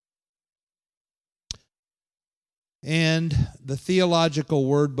 And the theological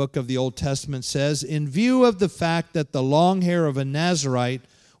word book of the Old Testament says, in view of the fact that the long hair of a Nazirite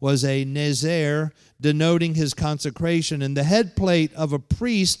was a nezer, denoting his consecration, and the head plate of a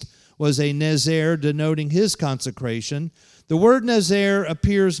priest was a nezer, denoting his consecration, the word nezer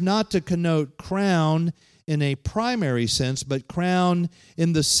appears not to connote crown in a primary sense, but crown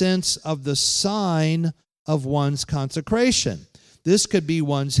in the sense of the sign of one's consecration. This could be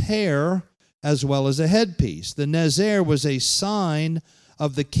one's hair, as well as a headpiece. The nezer was a sign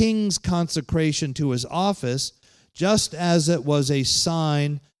of the king's consecration to his office, just as it was a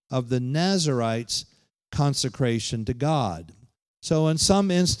sign of the Nazirite's consecration to God. So in some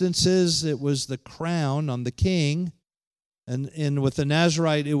instances, it was the crown on the king, and with the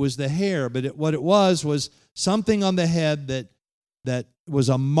Nazirite, it was the hair. But what it was something on the head that was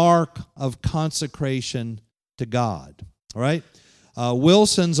a mark of consecration to God. All right?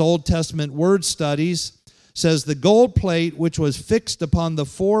 Wilson's Old Testament Word Studies says the gold plate, which was fixed upon the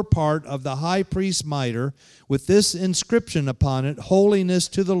forepart of the high priest's mitre, with this inscription upon it, "Holiness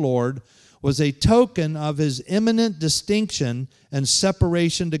to the Lord," was a token of his eminent distinction and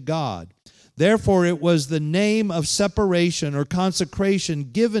separation to God. Therefore, it was the name of separation or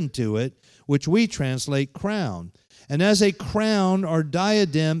consecration given to it, which we translate crown. And as a crown or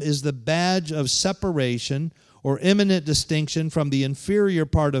diadem is the badge of separation or eminent distinction from the inferior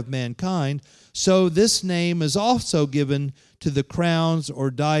part of mankind, so this name is also given to the crowns or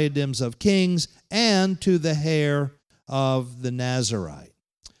diadems of kings and to the hair of the Nazirite.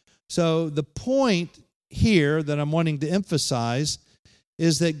 So the point here that I'm wanting to emphasize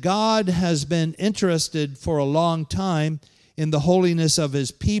is that God has been interested for a long time in the holiness of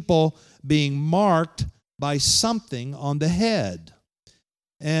his people being marked by something on the head.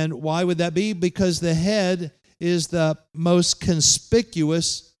 And why would that be? Because the head is the most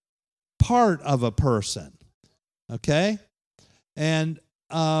conspicuous part of a person, okay? And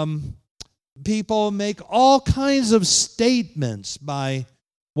people make all kinds of statements by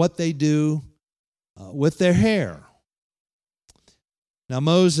what they do with their hair. Now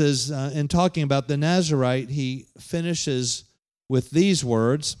Moses, in talking about the Nazirite, he finishes with these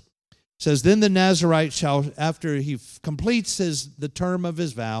words. Says, then the Nazirite shall, after he completes the term of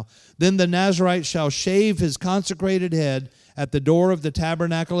his vow, then the Nazirite shall shave his consecrated head at the door of the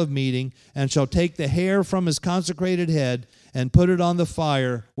tabernacle of meeting, and shall take the hair from his consecrated head and put it on the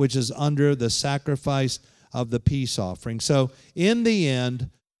fire, which is under the sacrifice of the peace offering. So in the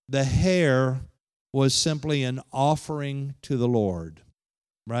end, the hair was simply an offering to the Lord,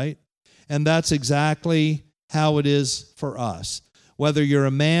 right? And that's exactly how it is for us. Whether you're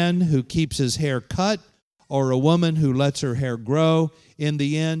a man who keeps his hair cut or a woman who lets her hair grow, in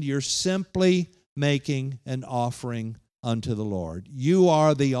the end, you're simply making an offering unto the Lord. You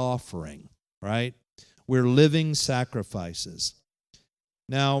are the offering, right? We're living sacrifices.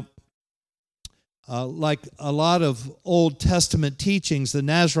 Now, like a lot of Old Testament teachings, the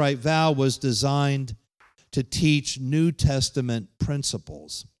Nazirite vow was designed to teach New Testament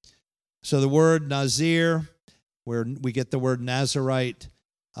principles. So the word Nazir, where we get the word Nazarite,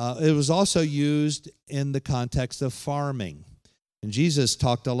 it was also used in the context of farming. And Jesus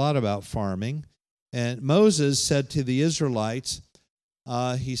talked a lot about farming. And Moses said to the Israelites,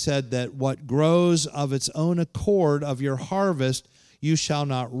 he said that what grows of its own accord of your harvest you shall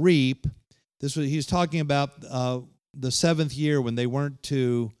not reap. He's talking about the seventh year when they weren't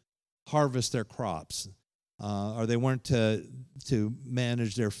to harvest their crops, or they weren't to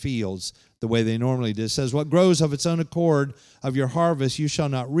manage their fields the way they normally did. It says, what grows of its own accord of your harvest you shall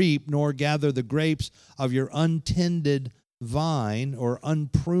not reap, nor gather the grapes of your untended vine or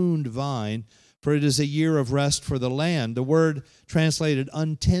unpruned vine, for it is a year of rest for the land. The word translated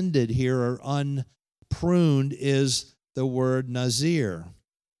untended here or unpruned is the word Nazir.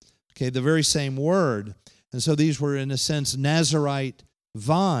 Okay, the very same word. And so these were, in a sense, Nazarite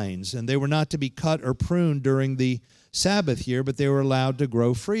vines, and they were not to be cut or pruned during the Sabbath year, but they were allowed to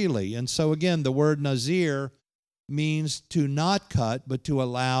grow freely. And so again, the word Nazir means to not cut, but to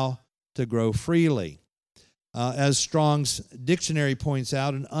allow to grow freely. As Strong's dictionary points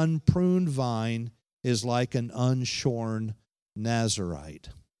out, an unpruned vine is like an unshorn Nazarite.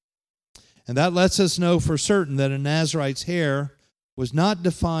 And that lets us know for certain that a Nazarite's hair was not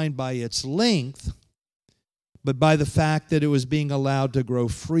defined by its length, but by the fact that it was being allowed to grow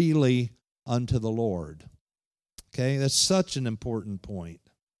freely unto the Lord. Okay, that's such an important point.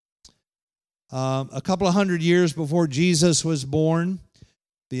 A couple of hundred years before Jesus was born,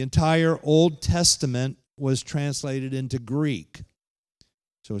 the entire Old Testament was translated into Greek.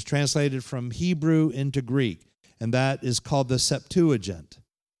 So it was translated from Hebrew into Greek, and that is called the Septuagint.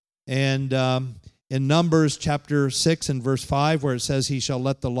 And in Numbers chapter 6 and verse 5, where it says, he shall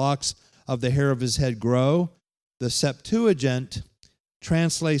let the locks of the hair of his head grow, the Septuagint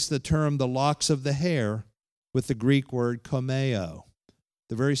translates the term the locks of the hair with the Greek word komeo,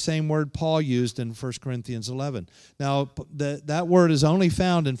 the very same word Paul used in 1 Corinthians 11. Now, that word is only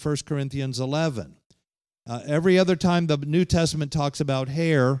found in 1 Corinthians 11. Every other time the New Testament talks about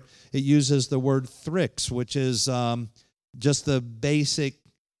hair, it uses the word thrix, which is just the basic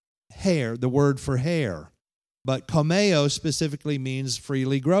hair, the word for hair. But komeo specifically means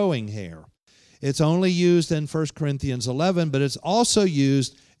freely growing hair. It's only used in 1 Corinthians 11, but it's also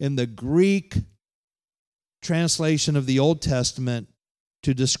used in the Greek translation of the Old Testament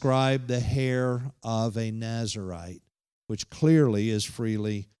to describe the hair of a Nazarite, which clearly is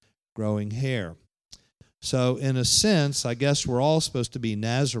freely growing hair. So in a sense, I guess we're all supposed to be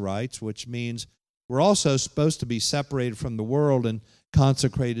Nazarites, which means we're also supposed to be separated from the world and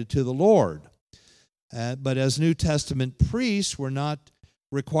consecrated to the Lord. But as New Testament priests, we're not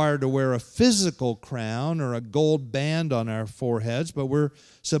required to wear a physical crown or a gold band on our foreheads, but we're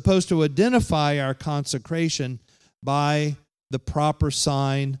supposed to identify our consecration by the proper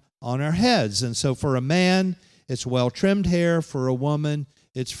sign on our heads. And so for a man, it's well-trimmed hair. For a woman,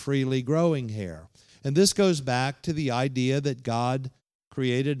 it's freely growing hair. And this goes back to the idea that God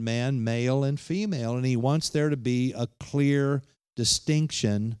created man, male and female, and he wants there to be a clear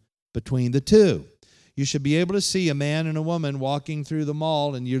distinction between the two. You should be able to see a man and a woman walking through the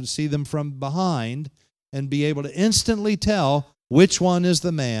mall, and you'd see them from behind and be able to instantly tell which one is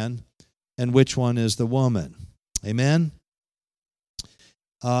the man and which one is the woman. Amen?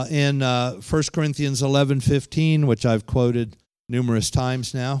 In 1 Corinthians 11:15, which I've quoted numerous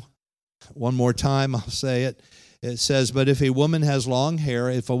times now, one more time I'll say it. It says, but if a woman has long hair,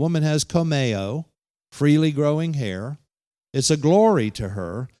 if a woman has komeo, freely growing hair, it's a glory to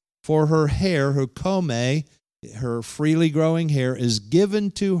her, for her hair, her kome, her freely growing hair, is given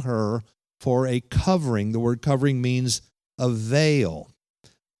to her for a covering. The word covering means a veil.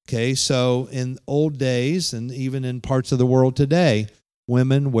 Okay, so in old days, and even in parts of the world today,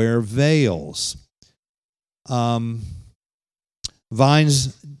 women wear veils. Vine's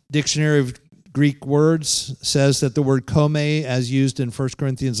Dictionary of Greek Words says that the word kome, as used in 1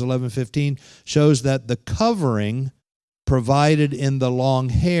 Corinthians 11:15, shows that the covering provided in the long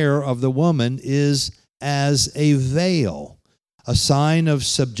hair of the woman is as a veil, a sign of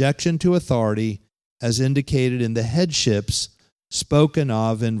subjection to authority, as indicated in the headships spoken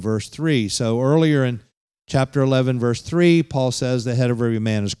of in verse 3. So earlier in chapter 11, verse 3, Paul says the head of every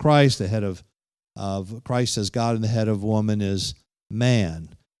man is Christ, the head of Christ is God, and the head of woman is man.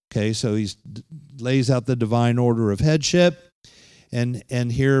 Okay, so he lays out the divine order of headship, and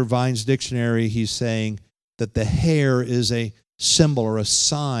here Vine's Dictionary, he's saying that the hair is a symbol or a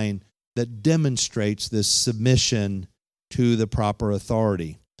sign that demonstrates this submission to the proper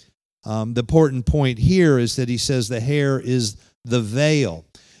authority. The important point here is that he says the hair is the veil.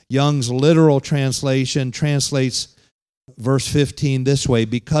 Young's literal translation translates verse 15 this way: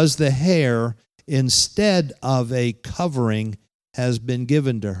 because the hair instead of a covering has been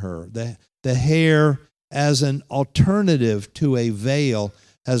given to her. The hair as an alternative to a veil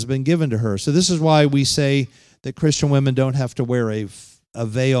has been given to her. So this is why we say that Christian women don't have to wear a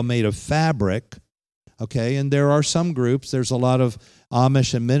veil made of fabric, okay? And there are some groups, there's a lot of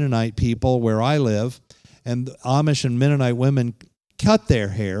Amish and Mennonite people where I live, and Amish and Mennonite women cut their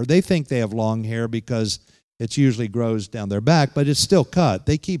hair. They think they have long hair because it usually grows down their back, but it's still cut.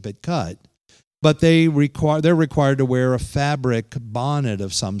 They keep it cut. But they're required to wear a fabric bonnet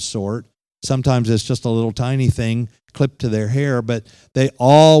of some sort. Sometimes it's just a little tiny thing clipped to their hair, but they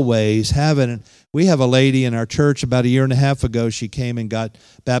always have it. And we have a lady in our church about 1.5 years ago. She came and got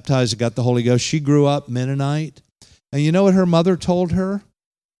baptized and got the Holy Ghost. She grew up Mennonite. And you know what her mother told her?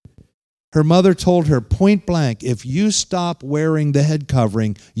 Her mother told her point blank, if you stop wearing the head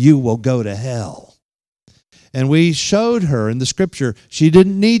covering, you will go to hell. And we showed her in the scripture she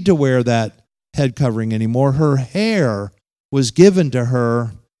didn't need to wear that head covering anymore. Her hair was given to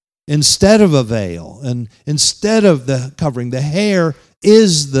her instead of a veil, and instead of the covering. The hair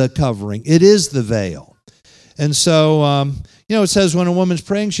is the covering. It is the veil. And so, it says when a woman's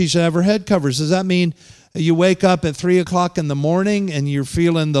praying, she should have her head covered. Does that mean you wake up at 3 o'clock in the morning and you're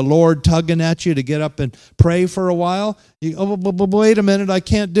feeling the Lord tugging at you to get up and pray for a while? Wait a minute, I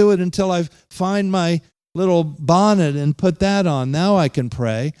can't do it until I find my little bonnet and put that on. Now I can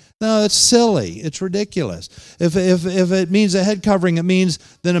pray. No, it's silly. It's ridiculous. If it means a head covering, it means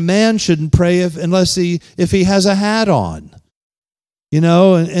that a man shouldn't pray unless he has a hat on.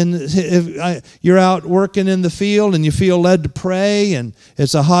 And if you're out working in the field and you feel led to pray and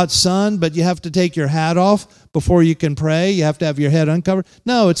it's a hot sun, but you have to take your hat off before you can pray. You have to have your head uncovered.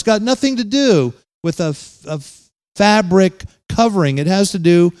 No, it's got nothing to do with a fabric covering. It has to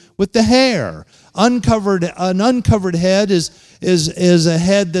do with the hair. An uncovered head is a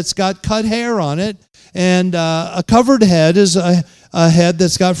head that's got cut hair on it, and a covered head is a head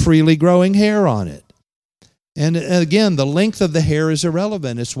that's got freely growing hair on it. And again, the length of the hair is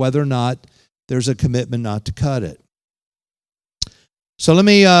irrelevant. It's whether or not there's a commitment not to cut it. So let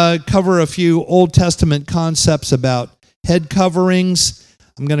me cover a few Old Testament concepts about head coverings.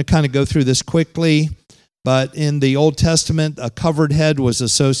 I'm going to kind of go through this quickly. But in the Old Testament, a covered head was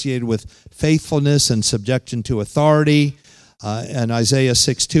associated with faithfulness and subjection to authority. In Isaiah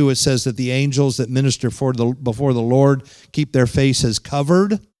 6:2, it says that the angels that minister before the Lord keep their faces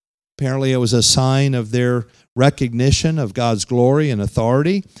covered. Apparently, it was a sign of their recognition of God's glory and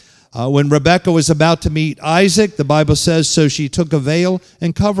authority. When Rebekah was about to meet Isaac, the Bible says, so she took a veil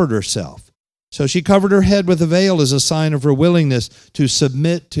and covered herself. So she covered her head with a veil as a sign of her willingness to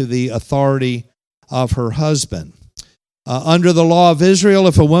submit to the authority of her husband. Under the law of Israel,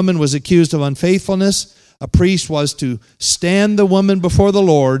 if a woman was accused of unfaithfulness, a priest was to stand the woman before the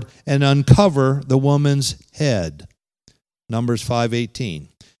Lord and uncover the woman's head. Numbers 5:18.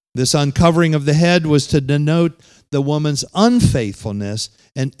 This uncovering of the head was to denote the woman's unfaithfulness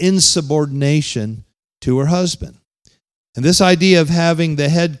and insubordination to her husband. And this idea of having the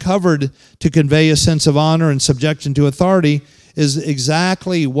head covered to convey a sense of honor and subjection to authority is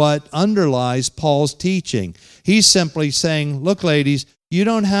exactly what underlies Paul's teaching. He's simply saying, look, ladies, you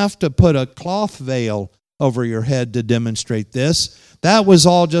don't have to put a cloth veil over your head to demonstrate this. That was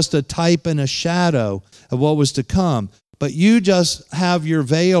all just a type and a shadow of what was to come. But you just have your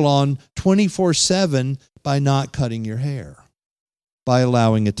veil on 24/7 by not cutting your hair, by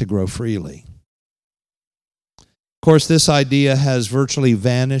allowing it to grow freely. Of course, this idea has virtually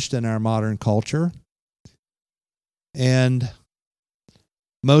vanished in our modern culture. And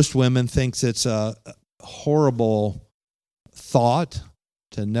most women think it's a horrible thought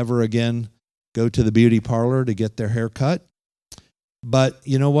to never again go to the beauty parlor to get their hair cut. But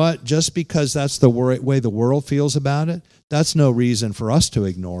you know what? Just because that's the way the world feels about it, that's no reason for us to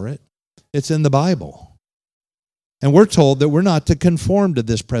ignore it. It's in the Bible. And we're told that we're not to conform to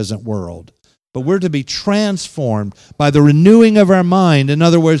this present world, but we're to be transformed by the renewing of our mind. In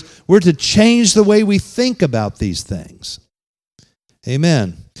other words, we're to change the way we think about these things.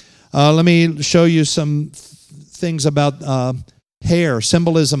 Amen. Let me show you some things about hair,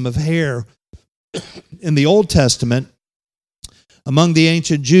 symbolism of hair. In the Old Testament, among the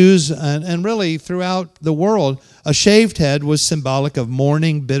ancient Jews and really throughout the world, a shaved head was symbolic of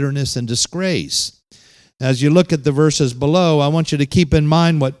mourning, bitterness, and disgrace. As you look at the verses below, I want you to keep in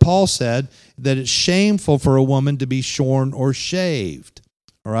mind what Paul said, that it's shameful for a woman to be shorn or shaved.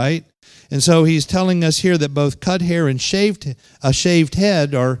 All right? And so he's telling us here that both cut hair and a shaved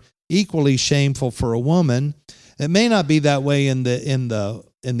head are equally shameful for a woman. It may not be that way in the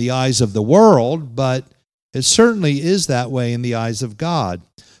in the eyes of the world, but it certainly is that way in the eyes of God.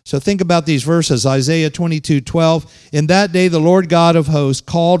 So think about these verses. Isaiah 22:12. In that day the Lord God of hosts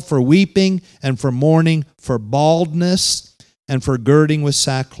called for weeping and for mourning, for baldness and for girding with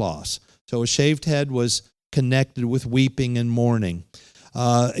sackcloth. So a shaved head was connected with weeping and mourning.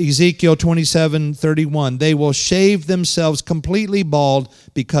 Ezekiel 27:31. They will shave themselves completely bald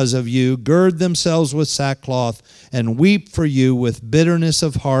because of you, gird themselves with sackcloth, and weep for you with bitterness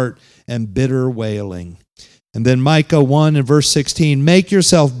of heart and bitter wailing. And then Micah 1 and verse 16, make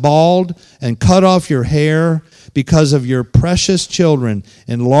yourself bald and cut off your hair because of your precious children.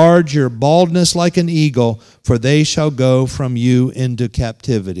 Enlarge your baldness like an eagle, for they shall go from you into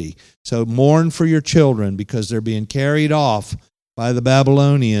captivity. So mourn for your children because they're being carried off by the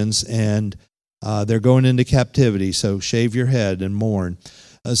Babylonians and they're going into captivity. So shave your head and mourn.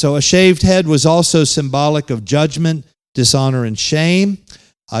 So a shaved head was also symbolic of judgment, dishonor, and shame.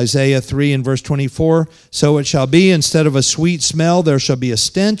 Isaiah 3 and verse 24, so it shall be, instead of a sweet smell, there shall be a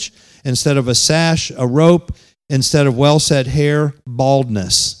stench. Instead of a sash, a rope. Instead of well-set hair,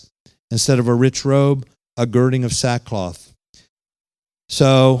 baldness. Instead of a rich robe, a girding of sackcloth.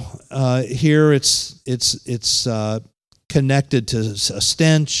 So here it's connected to a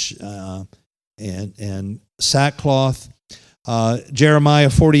stench and sackcloth. Jeremiah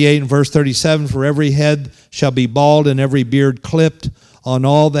 48 and verse 37, for every head shall be bald and every beard clipped. On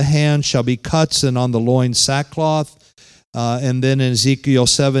all the hands shall be cuts, and on the loins sackcloth. And then in Ezekiel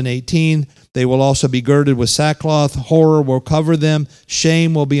 7:18, they will also be girded with sackcloth. Horror will cover them.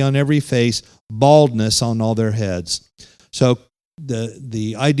 Shame will be on every face. Baldness on all their heads. So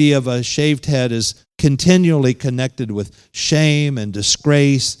the idea of a shaved head is continually connected with shame and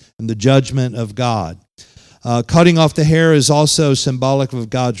disgrace and the judgment of God. Cutting off the hair is also symbolic of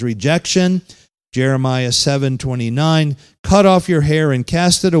God's rejection. Jeremiah 7:29, cut off your hair and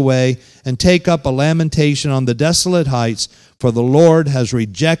cast it away, and take up a lamentation on the desolate heights, for the Lord has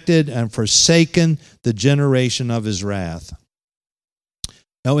rejected and forsaken the generation of his wrath.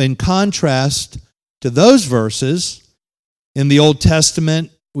 Now, in contrast to those verses, in the Old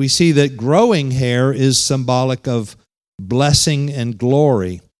Testament, we see that growing hair is symbolic of blessing and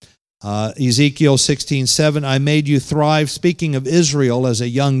glory. Ezekiel 16:7, I made you thrive, speaking of Israel as a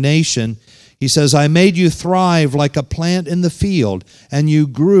young nation. He says, I made you thrive like a plant in the field, and you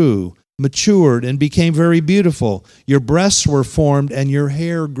grew, matured, and became very beautiful. Your breasts were formed, and your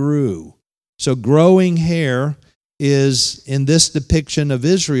hair grew. So growing hair is, in this depiction of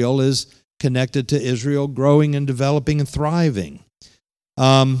Israel, is connected to Israel growing and developing and thriving.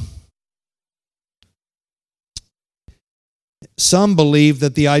 Some believe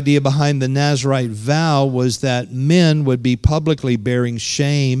that the idea behind the Nazirite vow was that men would be publicly bearing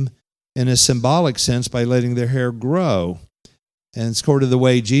shame in a symbolic sense by letting their hair grow. And it's sort of the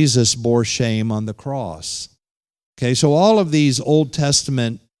way Jesus bore shame on the cross. Okay, so all of these Old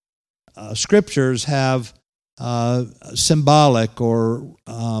Testament scriptures have symbolic or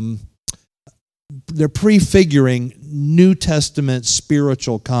they're prefiguring New Testament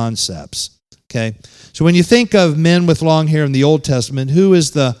spiritual concepts. Okay, so when you think of men with long hair in the Old Testament, who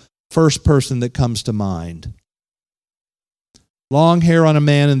is the first person that comes to mind? Long hair on a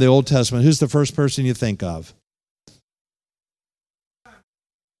man in the Old Testament. Who's the first person you think of?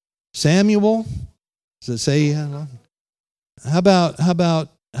 Samuel? Does it say? How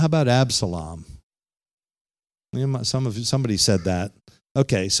about Absalom? Somebody said that.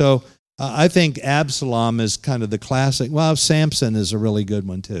 Okay, so I think Absalom is kind of the classic. Well, Samson is a really good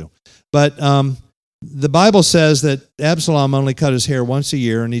one too. But the Bible says that Absalom only cut his hair once a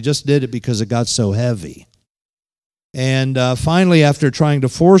year, and he just did it because it got so heavy. And finally, after trying to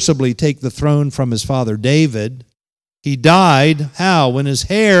forcibly take the throne from his father David, he died. How? When his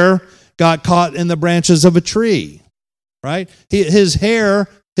hair got caught in the branches of a tree, right? His hair,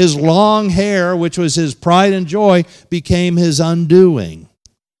 his long hair, which was his pride and joy, became his undoing.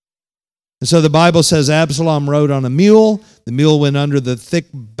 And so the Bible says Absalom rode on a mule. The mule went under the thick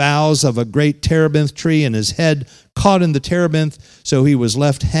boughs of a great terebinth tree, and his head caught in the terebinth, so he was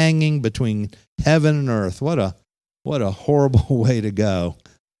left hanging between heaven and earth. What a horrible way to go.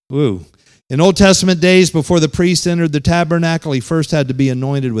 Woo. In Old Testament days, before the priest entered the tabernacle, he first had to be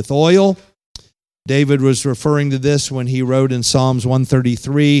anointed with oil. David was referring to this when he wrote in Psalms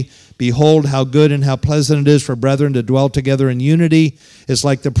 133, behold, how good and how pleasant it is for brethren to dwell together in unity. It's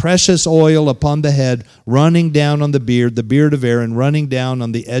like the precious oil upon the head, running down on the beard of Aaron, running down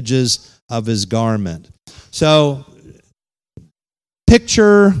on the edges of his garment. So,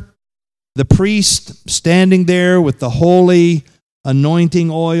 picture the priest standing there with the holy anointing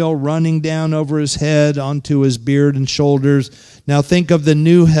oil running down over his head onto his beard and shoulders. Now think of the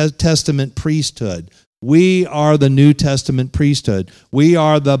New Testament priesthood. We are the New Testament priesthood. We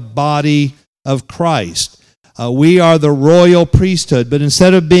are the body of Christ. We are the royal priesthood, but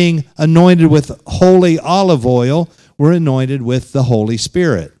instead of being anointed with holy olive oil, we're anointed with the Holy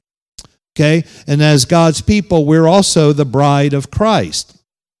Spirit. Okay? And as God's people, we're also the bride of Christ.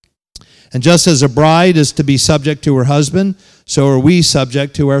 And just as a bride is to be subject to her husband, so are we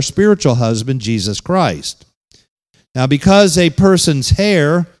subject to our spiritual husband, Jesus Christ. Now, because a person's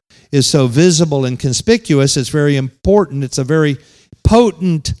hair is so visible and conspicuous, it's very important. It's a very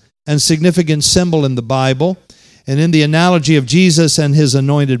potent and significant symbol in the Bible. And in the analogy of Jesus and his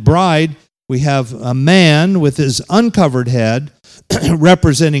anointed bride, we have a man with his uncovered head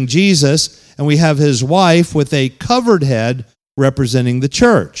representing Jesus, and we have his wife with a covered head representing the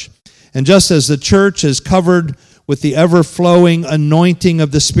church. And just as the church is covered with the ever-flowing anointing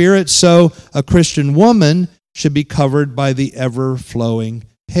of the Spirit, so a Christian woman should be covered by the ever-flowing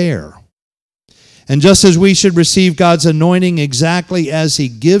hair. And just as we should receive God's anointing exactly as he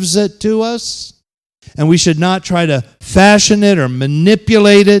gives it to us, and we should not try to fashion it or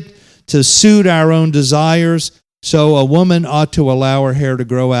manipulate it to suit our own desires, so a woman ought to allow her hair to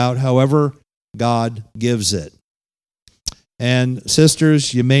grow out however God gives it. And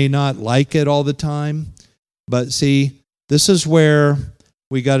sisters, you may not like it all the time, but see, this is where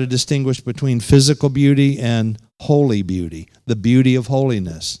we got to distinguish between physical beauty and holy beauty, the beauty of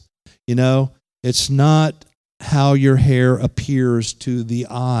holiness. You know, it's not how your hair appears to the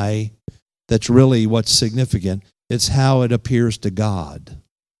eye that's really what's significant. It's how it appears to God.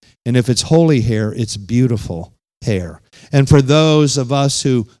 And if it's holy hair, it's beautiful hair. And for those of us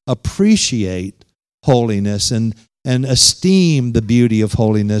who appreciate holiness and esteem the beauty of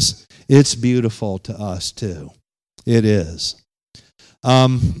holiness, it's beautiful to us too. It is.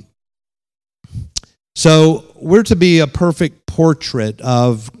 So we're to be a perfect portrait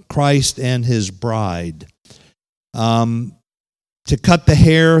of Christ and his bride. To cut the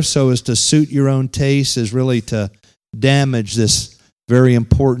hair so as to suit your own taste is really to damage this very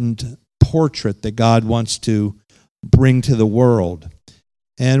important portrait that God wants to bring to the world.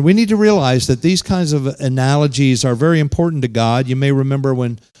 And we need to realize that these kinds of analogies are very important to God. You may remember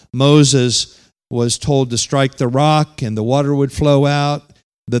when Moses was told to strike the rock and the water would flow out,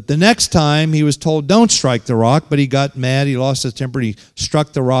 that the next time he was told, don't strike the rock, but he got mad, he lost his temper, he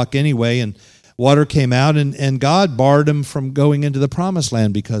struck the rock anyway, and water came out, and God barred him from going into the promised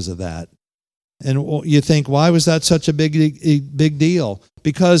land because of that. And you think, why was that such a big deal?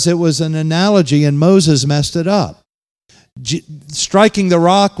 Because it was an analogy, and Moses messed it up. Striking the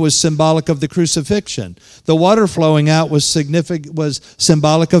rock was symbolic of the crucifixion. The water flowing out was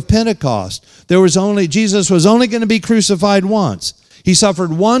symbolic of Pentecost. Jesus was only going to be crucified once. He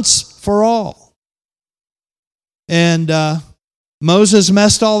suffered once for all. And Moses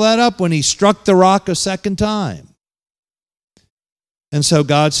messed all that up when he struck the rock a second time. And so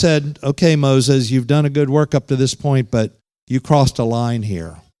God said, okay, Moses, you've done a good work up to this point, but you crossed a line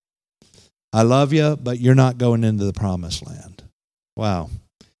here. I love you, but you're not going into the promised land. Wow.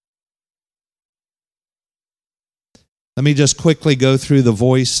 Let me just quickly go through the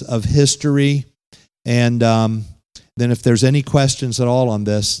voice of history, and then if there's any questions at all on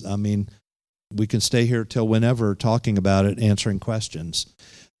this, I mean, we can stay here till whenever talking about it, answering questions.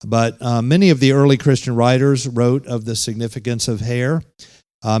 But many of the early Christian writers wrote of the significance of hair.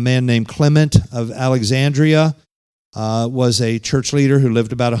 A man named Clement of Alexandria was a church leader who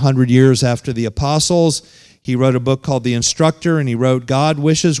lived about 100 years after the apostles. He wrote a book called The Instructor, and he wrote, God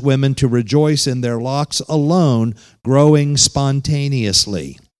wishes women to rejoice in their locks alone, growing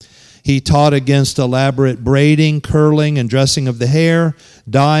spontaneously. He taught against elaborate braiding, curling, and dressing of the hair,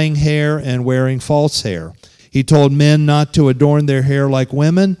 dyeing hair, and wearing false hair. He told men not to adorn their hair like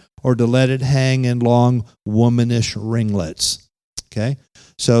women or to let it hang in long womanish ringlets. Okay?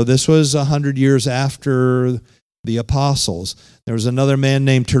 So this was 100 years after the apostles. There was another man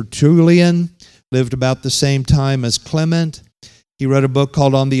named Tertullian, lived about the same time as Clement. He wrote a book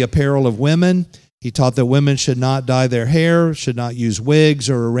called On the Apparel of Women. He taught that women should not dye their hair, should not use wigs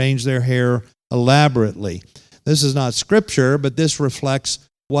or arrange their hair elaborately. This is not scripture, but this reflects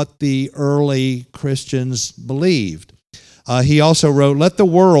what the early Christians believed. He also wrote, let the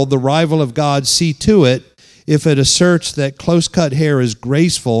world, the rival of God, see to it if it asserts that close-cut hair is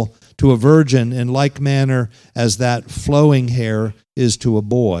graceful to a virgin in like manner as that flowing hair is to a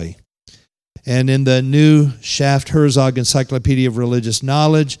boy. And in the new Schaft-Herzog Encyclopedia of Religious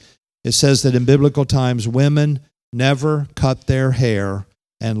Knowledge, it says that in biblical times, women never cut their hair,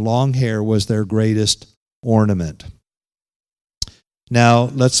 and long hair was their greatest ornament. Now,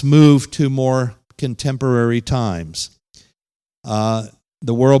 let's move to more contemporary times. The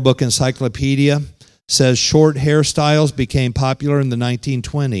World Book Encyclopedia says short hairstyles became popular in the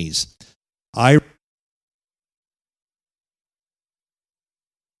 1920s.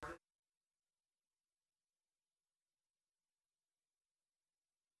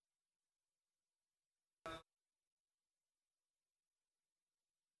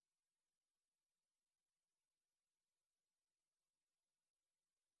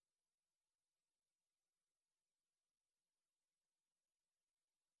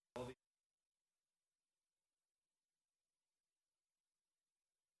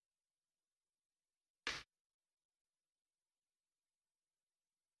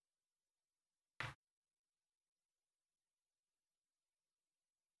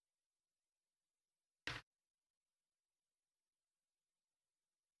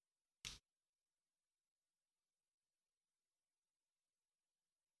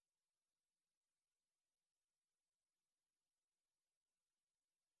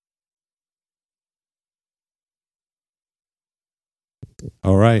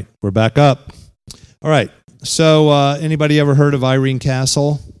 All right, we're back up. All right, so anybody ever heard of Irene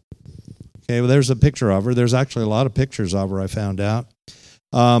Castle? Okay, well, there's a picture of her. There's actually a lot of pictures of her, I found out.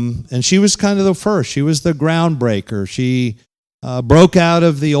 And she was kind of the first. She was the groundbreaker. She broke out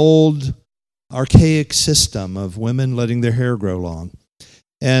of the old archaic system of women letting their hair grow long.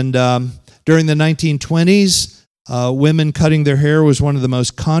 And during the 1920s, women cutting their hair was one of the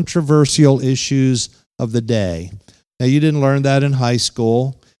most controversial issues of the day. Now, you didn't learn that in high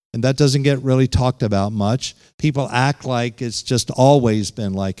school, and that doesn't get really talked about much. People act like it's just always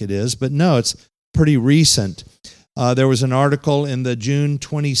been like it is, but no, it's pretty recent. There was an article in the June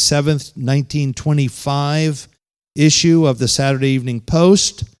 27th, 1925 issue of the Saturday Evening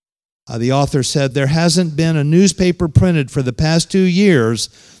Post. The author said, "There hasn't been a newspaper printed for the past 2 years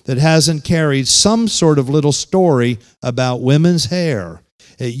that hasn't carried some sort of little story about women's hair.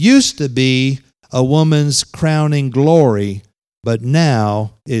 It used to be a woman's crowning glory, but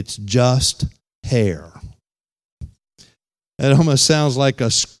now it's just hair." It almost sounds like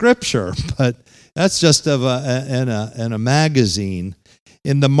a scripture, but that's just in a magazine.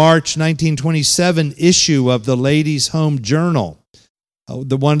 In the March 1927 issue of the Ladies' Home Journal,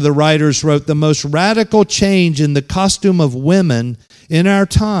 one of the writers wrote, "The most radical change in the costume of women in our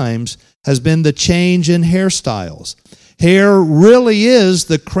times has been the change in hairstyles. Hair really is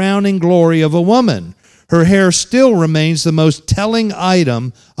the crowning glory of a woman. Her hair still remains the most telling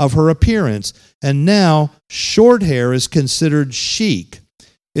item of her appearance, and now short hair is considered chic.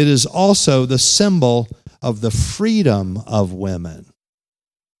 It is also the symbol of the freedom of women."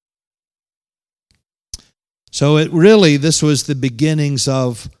 So this was the beginnings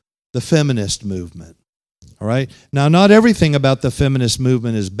of the feminist movement. All right. Now, not everything about the feminist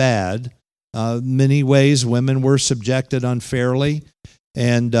movement is bad. Many ways women were subjected unfairly.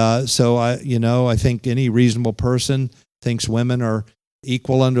 And so I think any reasonable person thinks women are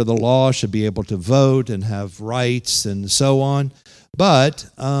equal under the law, should be able to vote and have rights and so on. But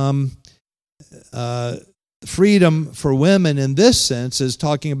freedom for women in this sense is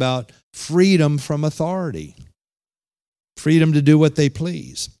talking about freedom from authority, freedom to do what they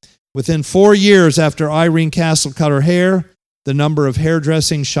please. Within 4 years after Irene Castle cut her hair, the number of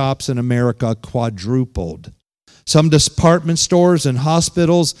hairdressing shops in America quadrupled. Some department stores and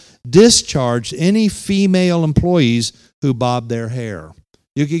hospitals discharged any female employees who bobbed their hair.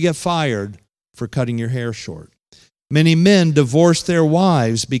 You could get fired for cutting your hair short. Many men divorced their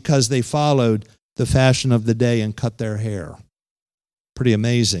wives because they followed the fashion of the day and cut their hair. Pretty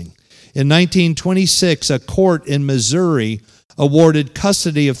amazing. In 1926, a court in Missouri awarded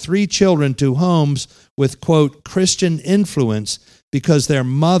custody of 3 children to homes with, quote, Christian influence because their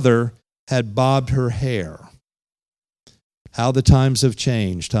mother had bobbed her hair. How the times have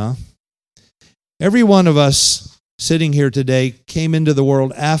changed, huh? Every one of us sitting here today came into the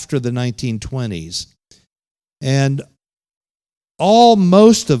world after the 1920s. And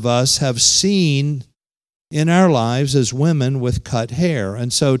most of us have seen in our lives as women with cut hair.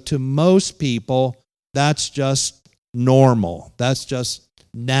 And so to most people, that's just normal. That's just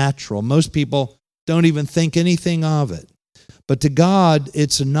natural. Most people don't even think anything of it. But to God,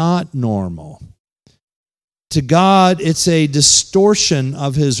 it's not normal. To God, it's a distortion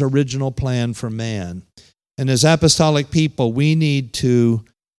of His original plan for man. And as apostolic people, we need to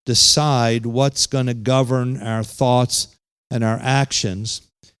decide what's going to govern our thoughts and our actions.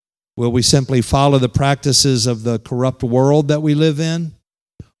 Will we simply follow the practices of the corrupt world that we live in?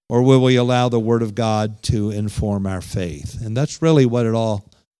 Or will we allow the Word of God to inform our faith? And that's really what it all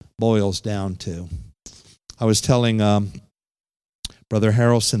boils down to. I was telling Brother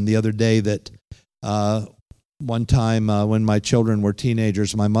Harrelson the other day that one time when my children were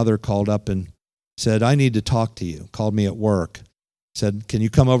teenagers, my mother called up and said, I need to talk to you. Called me at work. Said, can you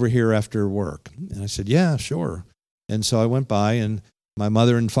come over here after work? And I said, yeah, sure. And so I went by, and my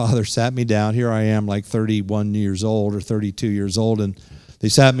mother and father sat me down. Here I am, like 31 years old or 32 years old, and they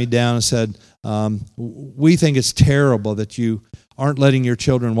sat me down and said, we think it's terrible that you aren't letting your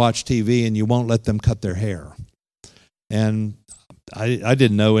children watch TV and you won't let them cut their hair. And I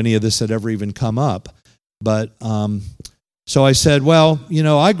didn't know any of this had ever even come up. But so I said, well,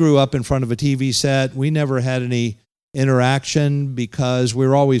 I grew up in front of a TV set. We never had any interaction because we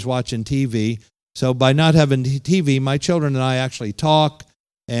were always watching TV. So by not having TV, my children and I actually talk,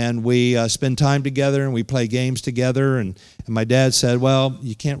 and we spend time together, and we play games together. And my dad said, well,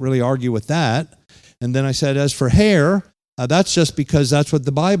 you can't really argue with that. And then I said, as for hair, that's just because that's what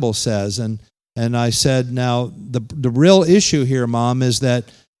the Bible says. And I said, now, the real issue here, Mom, is that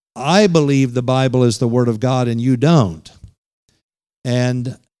I believe the Bible is the Word of God and you don't.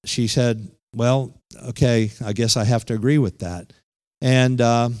 And she said, well, okay, I guess I have to agree with that. And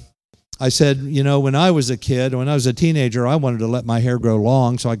I said, when I was a kid, when I was a teenager, I wanted to let my hair grow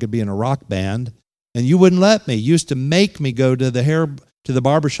long so I could be in a rock band. And you wouldn't let me. You used to make me go to the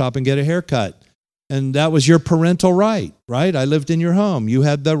barbershop and get a haircut. And that was your parental right? I lived in your home. You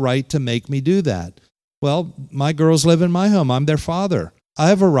had the right to make me do that. Well, my girls live in my home. I'm their father. I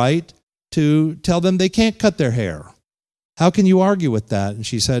have a right to tell them they can't cut their hair. How can you argue with that? And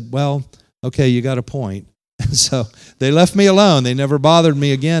she said, well, okay, you got a point. And so they left me alone. They never bothered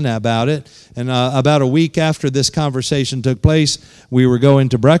me again about it. And about a week after this conversation took place, we were going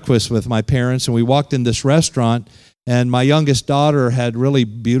to breakfast with my parents, and we walked in this restaurant, and my youngest daughter had really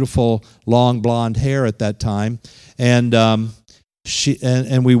beautiful long blonde hair at that time. And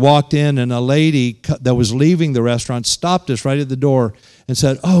we walked in, and a lady that was leaving the restaurant stopped us right at the door and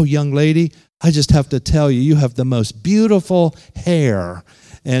said, oh, young lady, I just have to tell you, you have the most beautiful hair.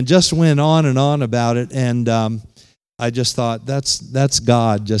 And just went on and on about it. And I just thought, that's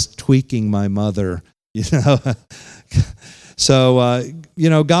God just tweaking my mother, So,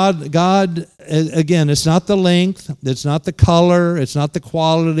 God, again, it's not the length, it's not the color, it's not the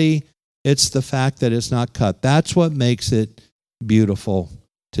quality, it's the fact that it's not cut. That's what makes it beautiful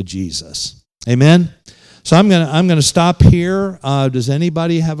to Jesus. Amen? So I'm gonna stop here. Does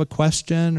anybody have a question?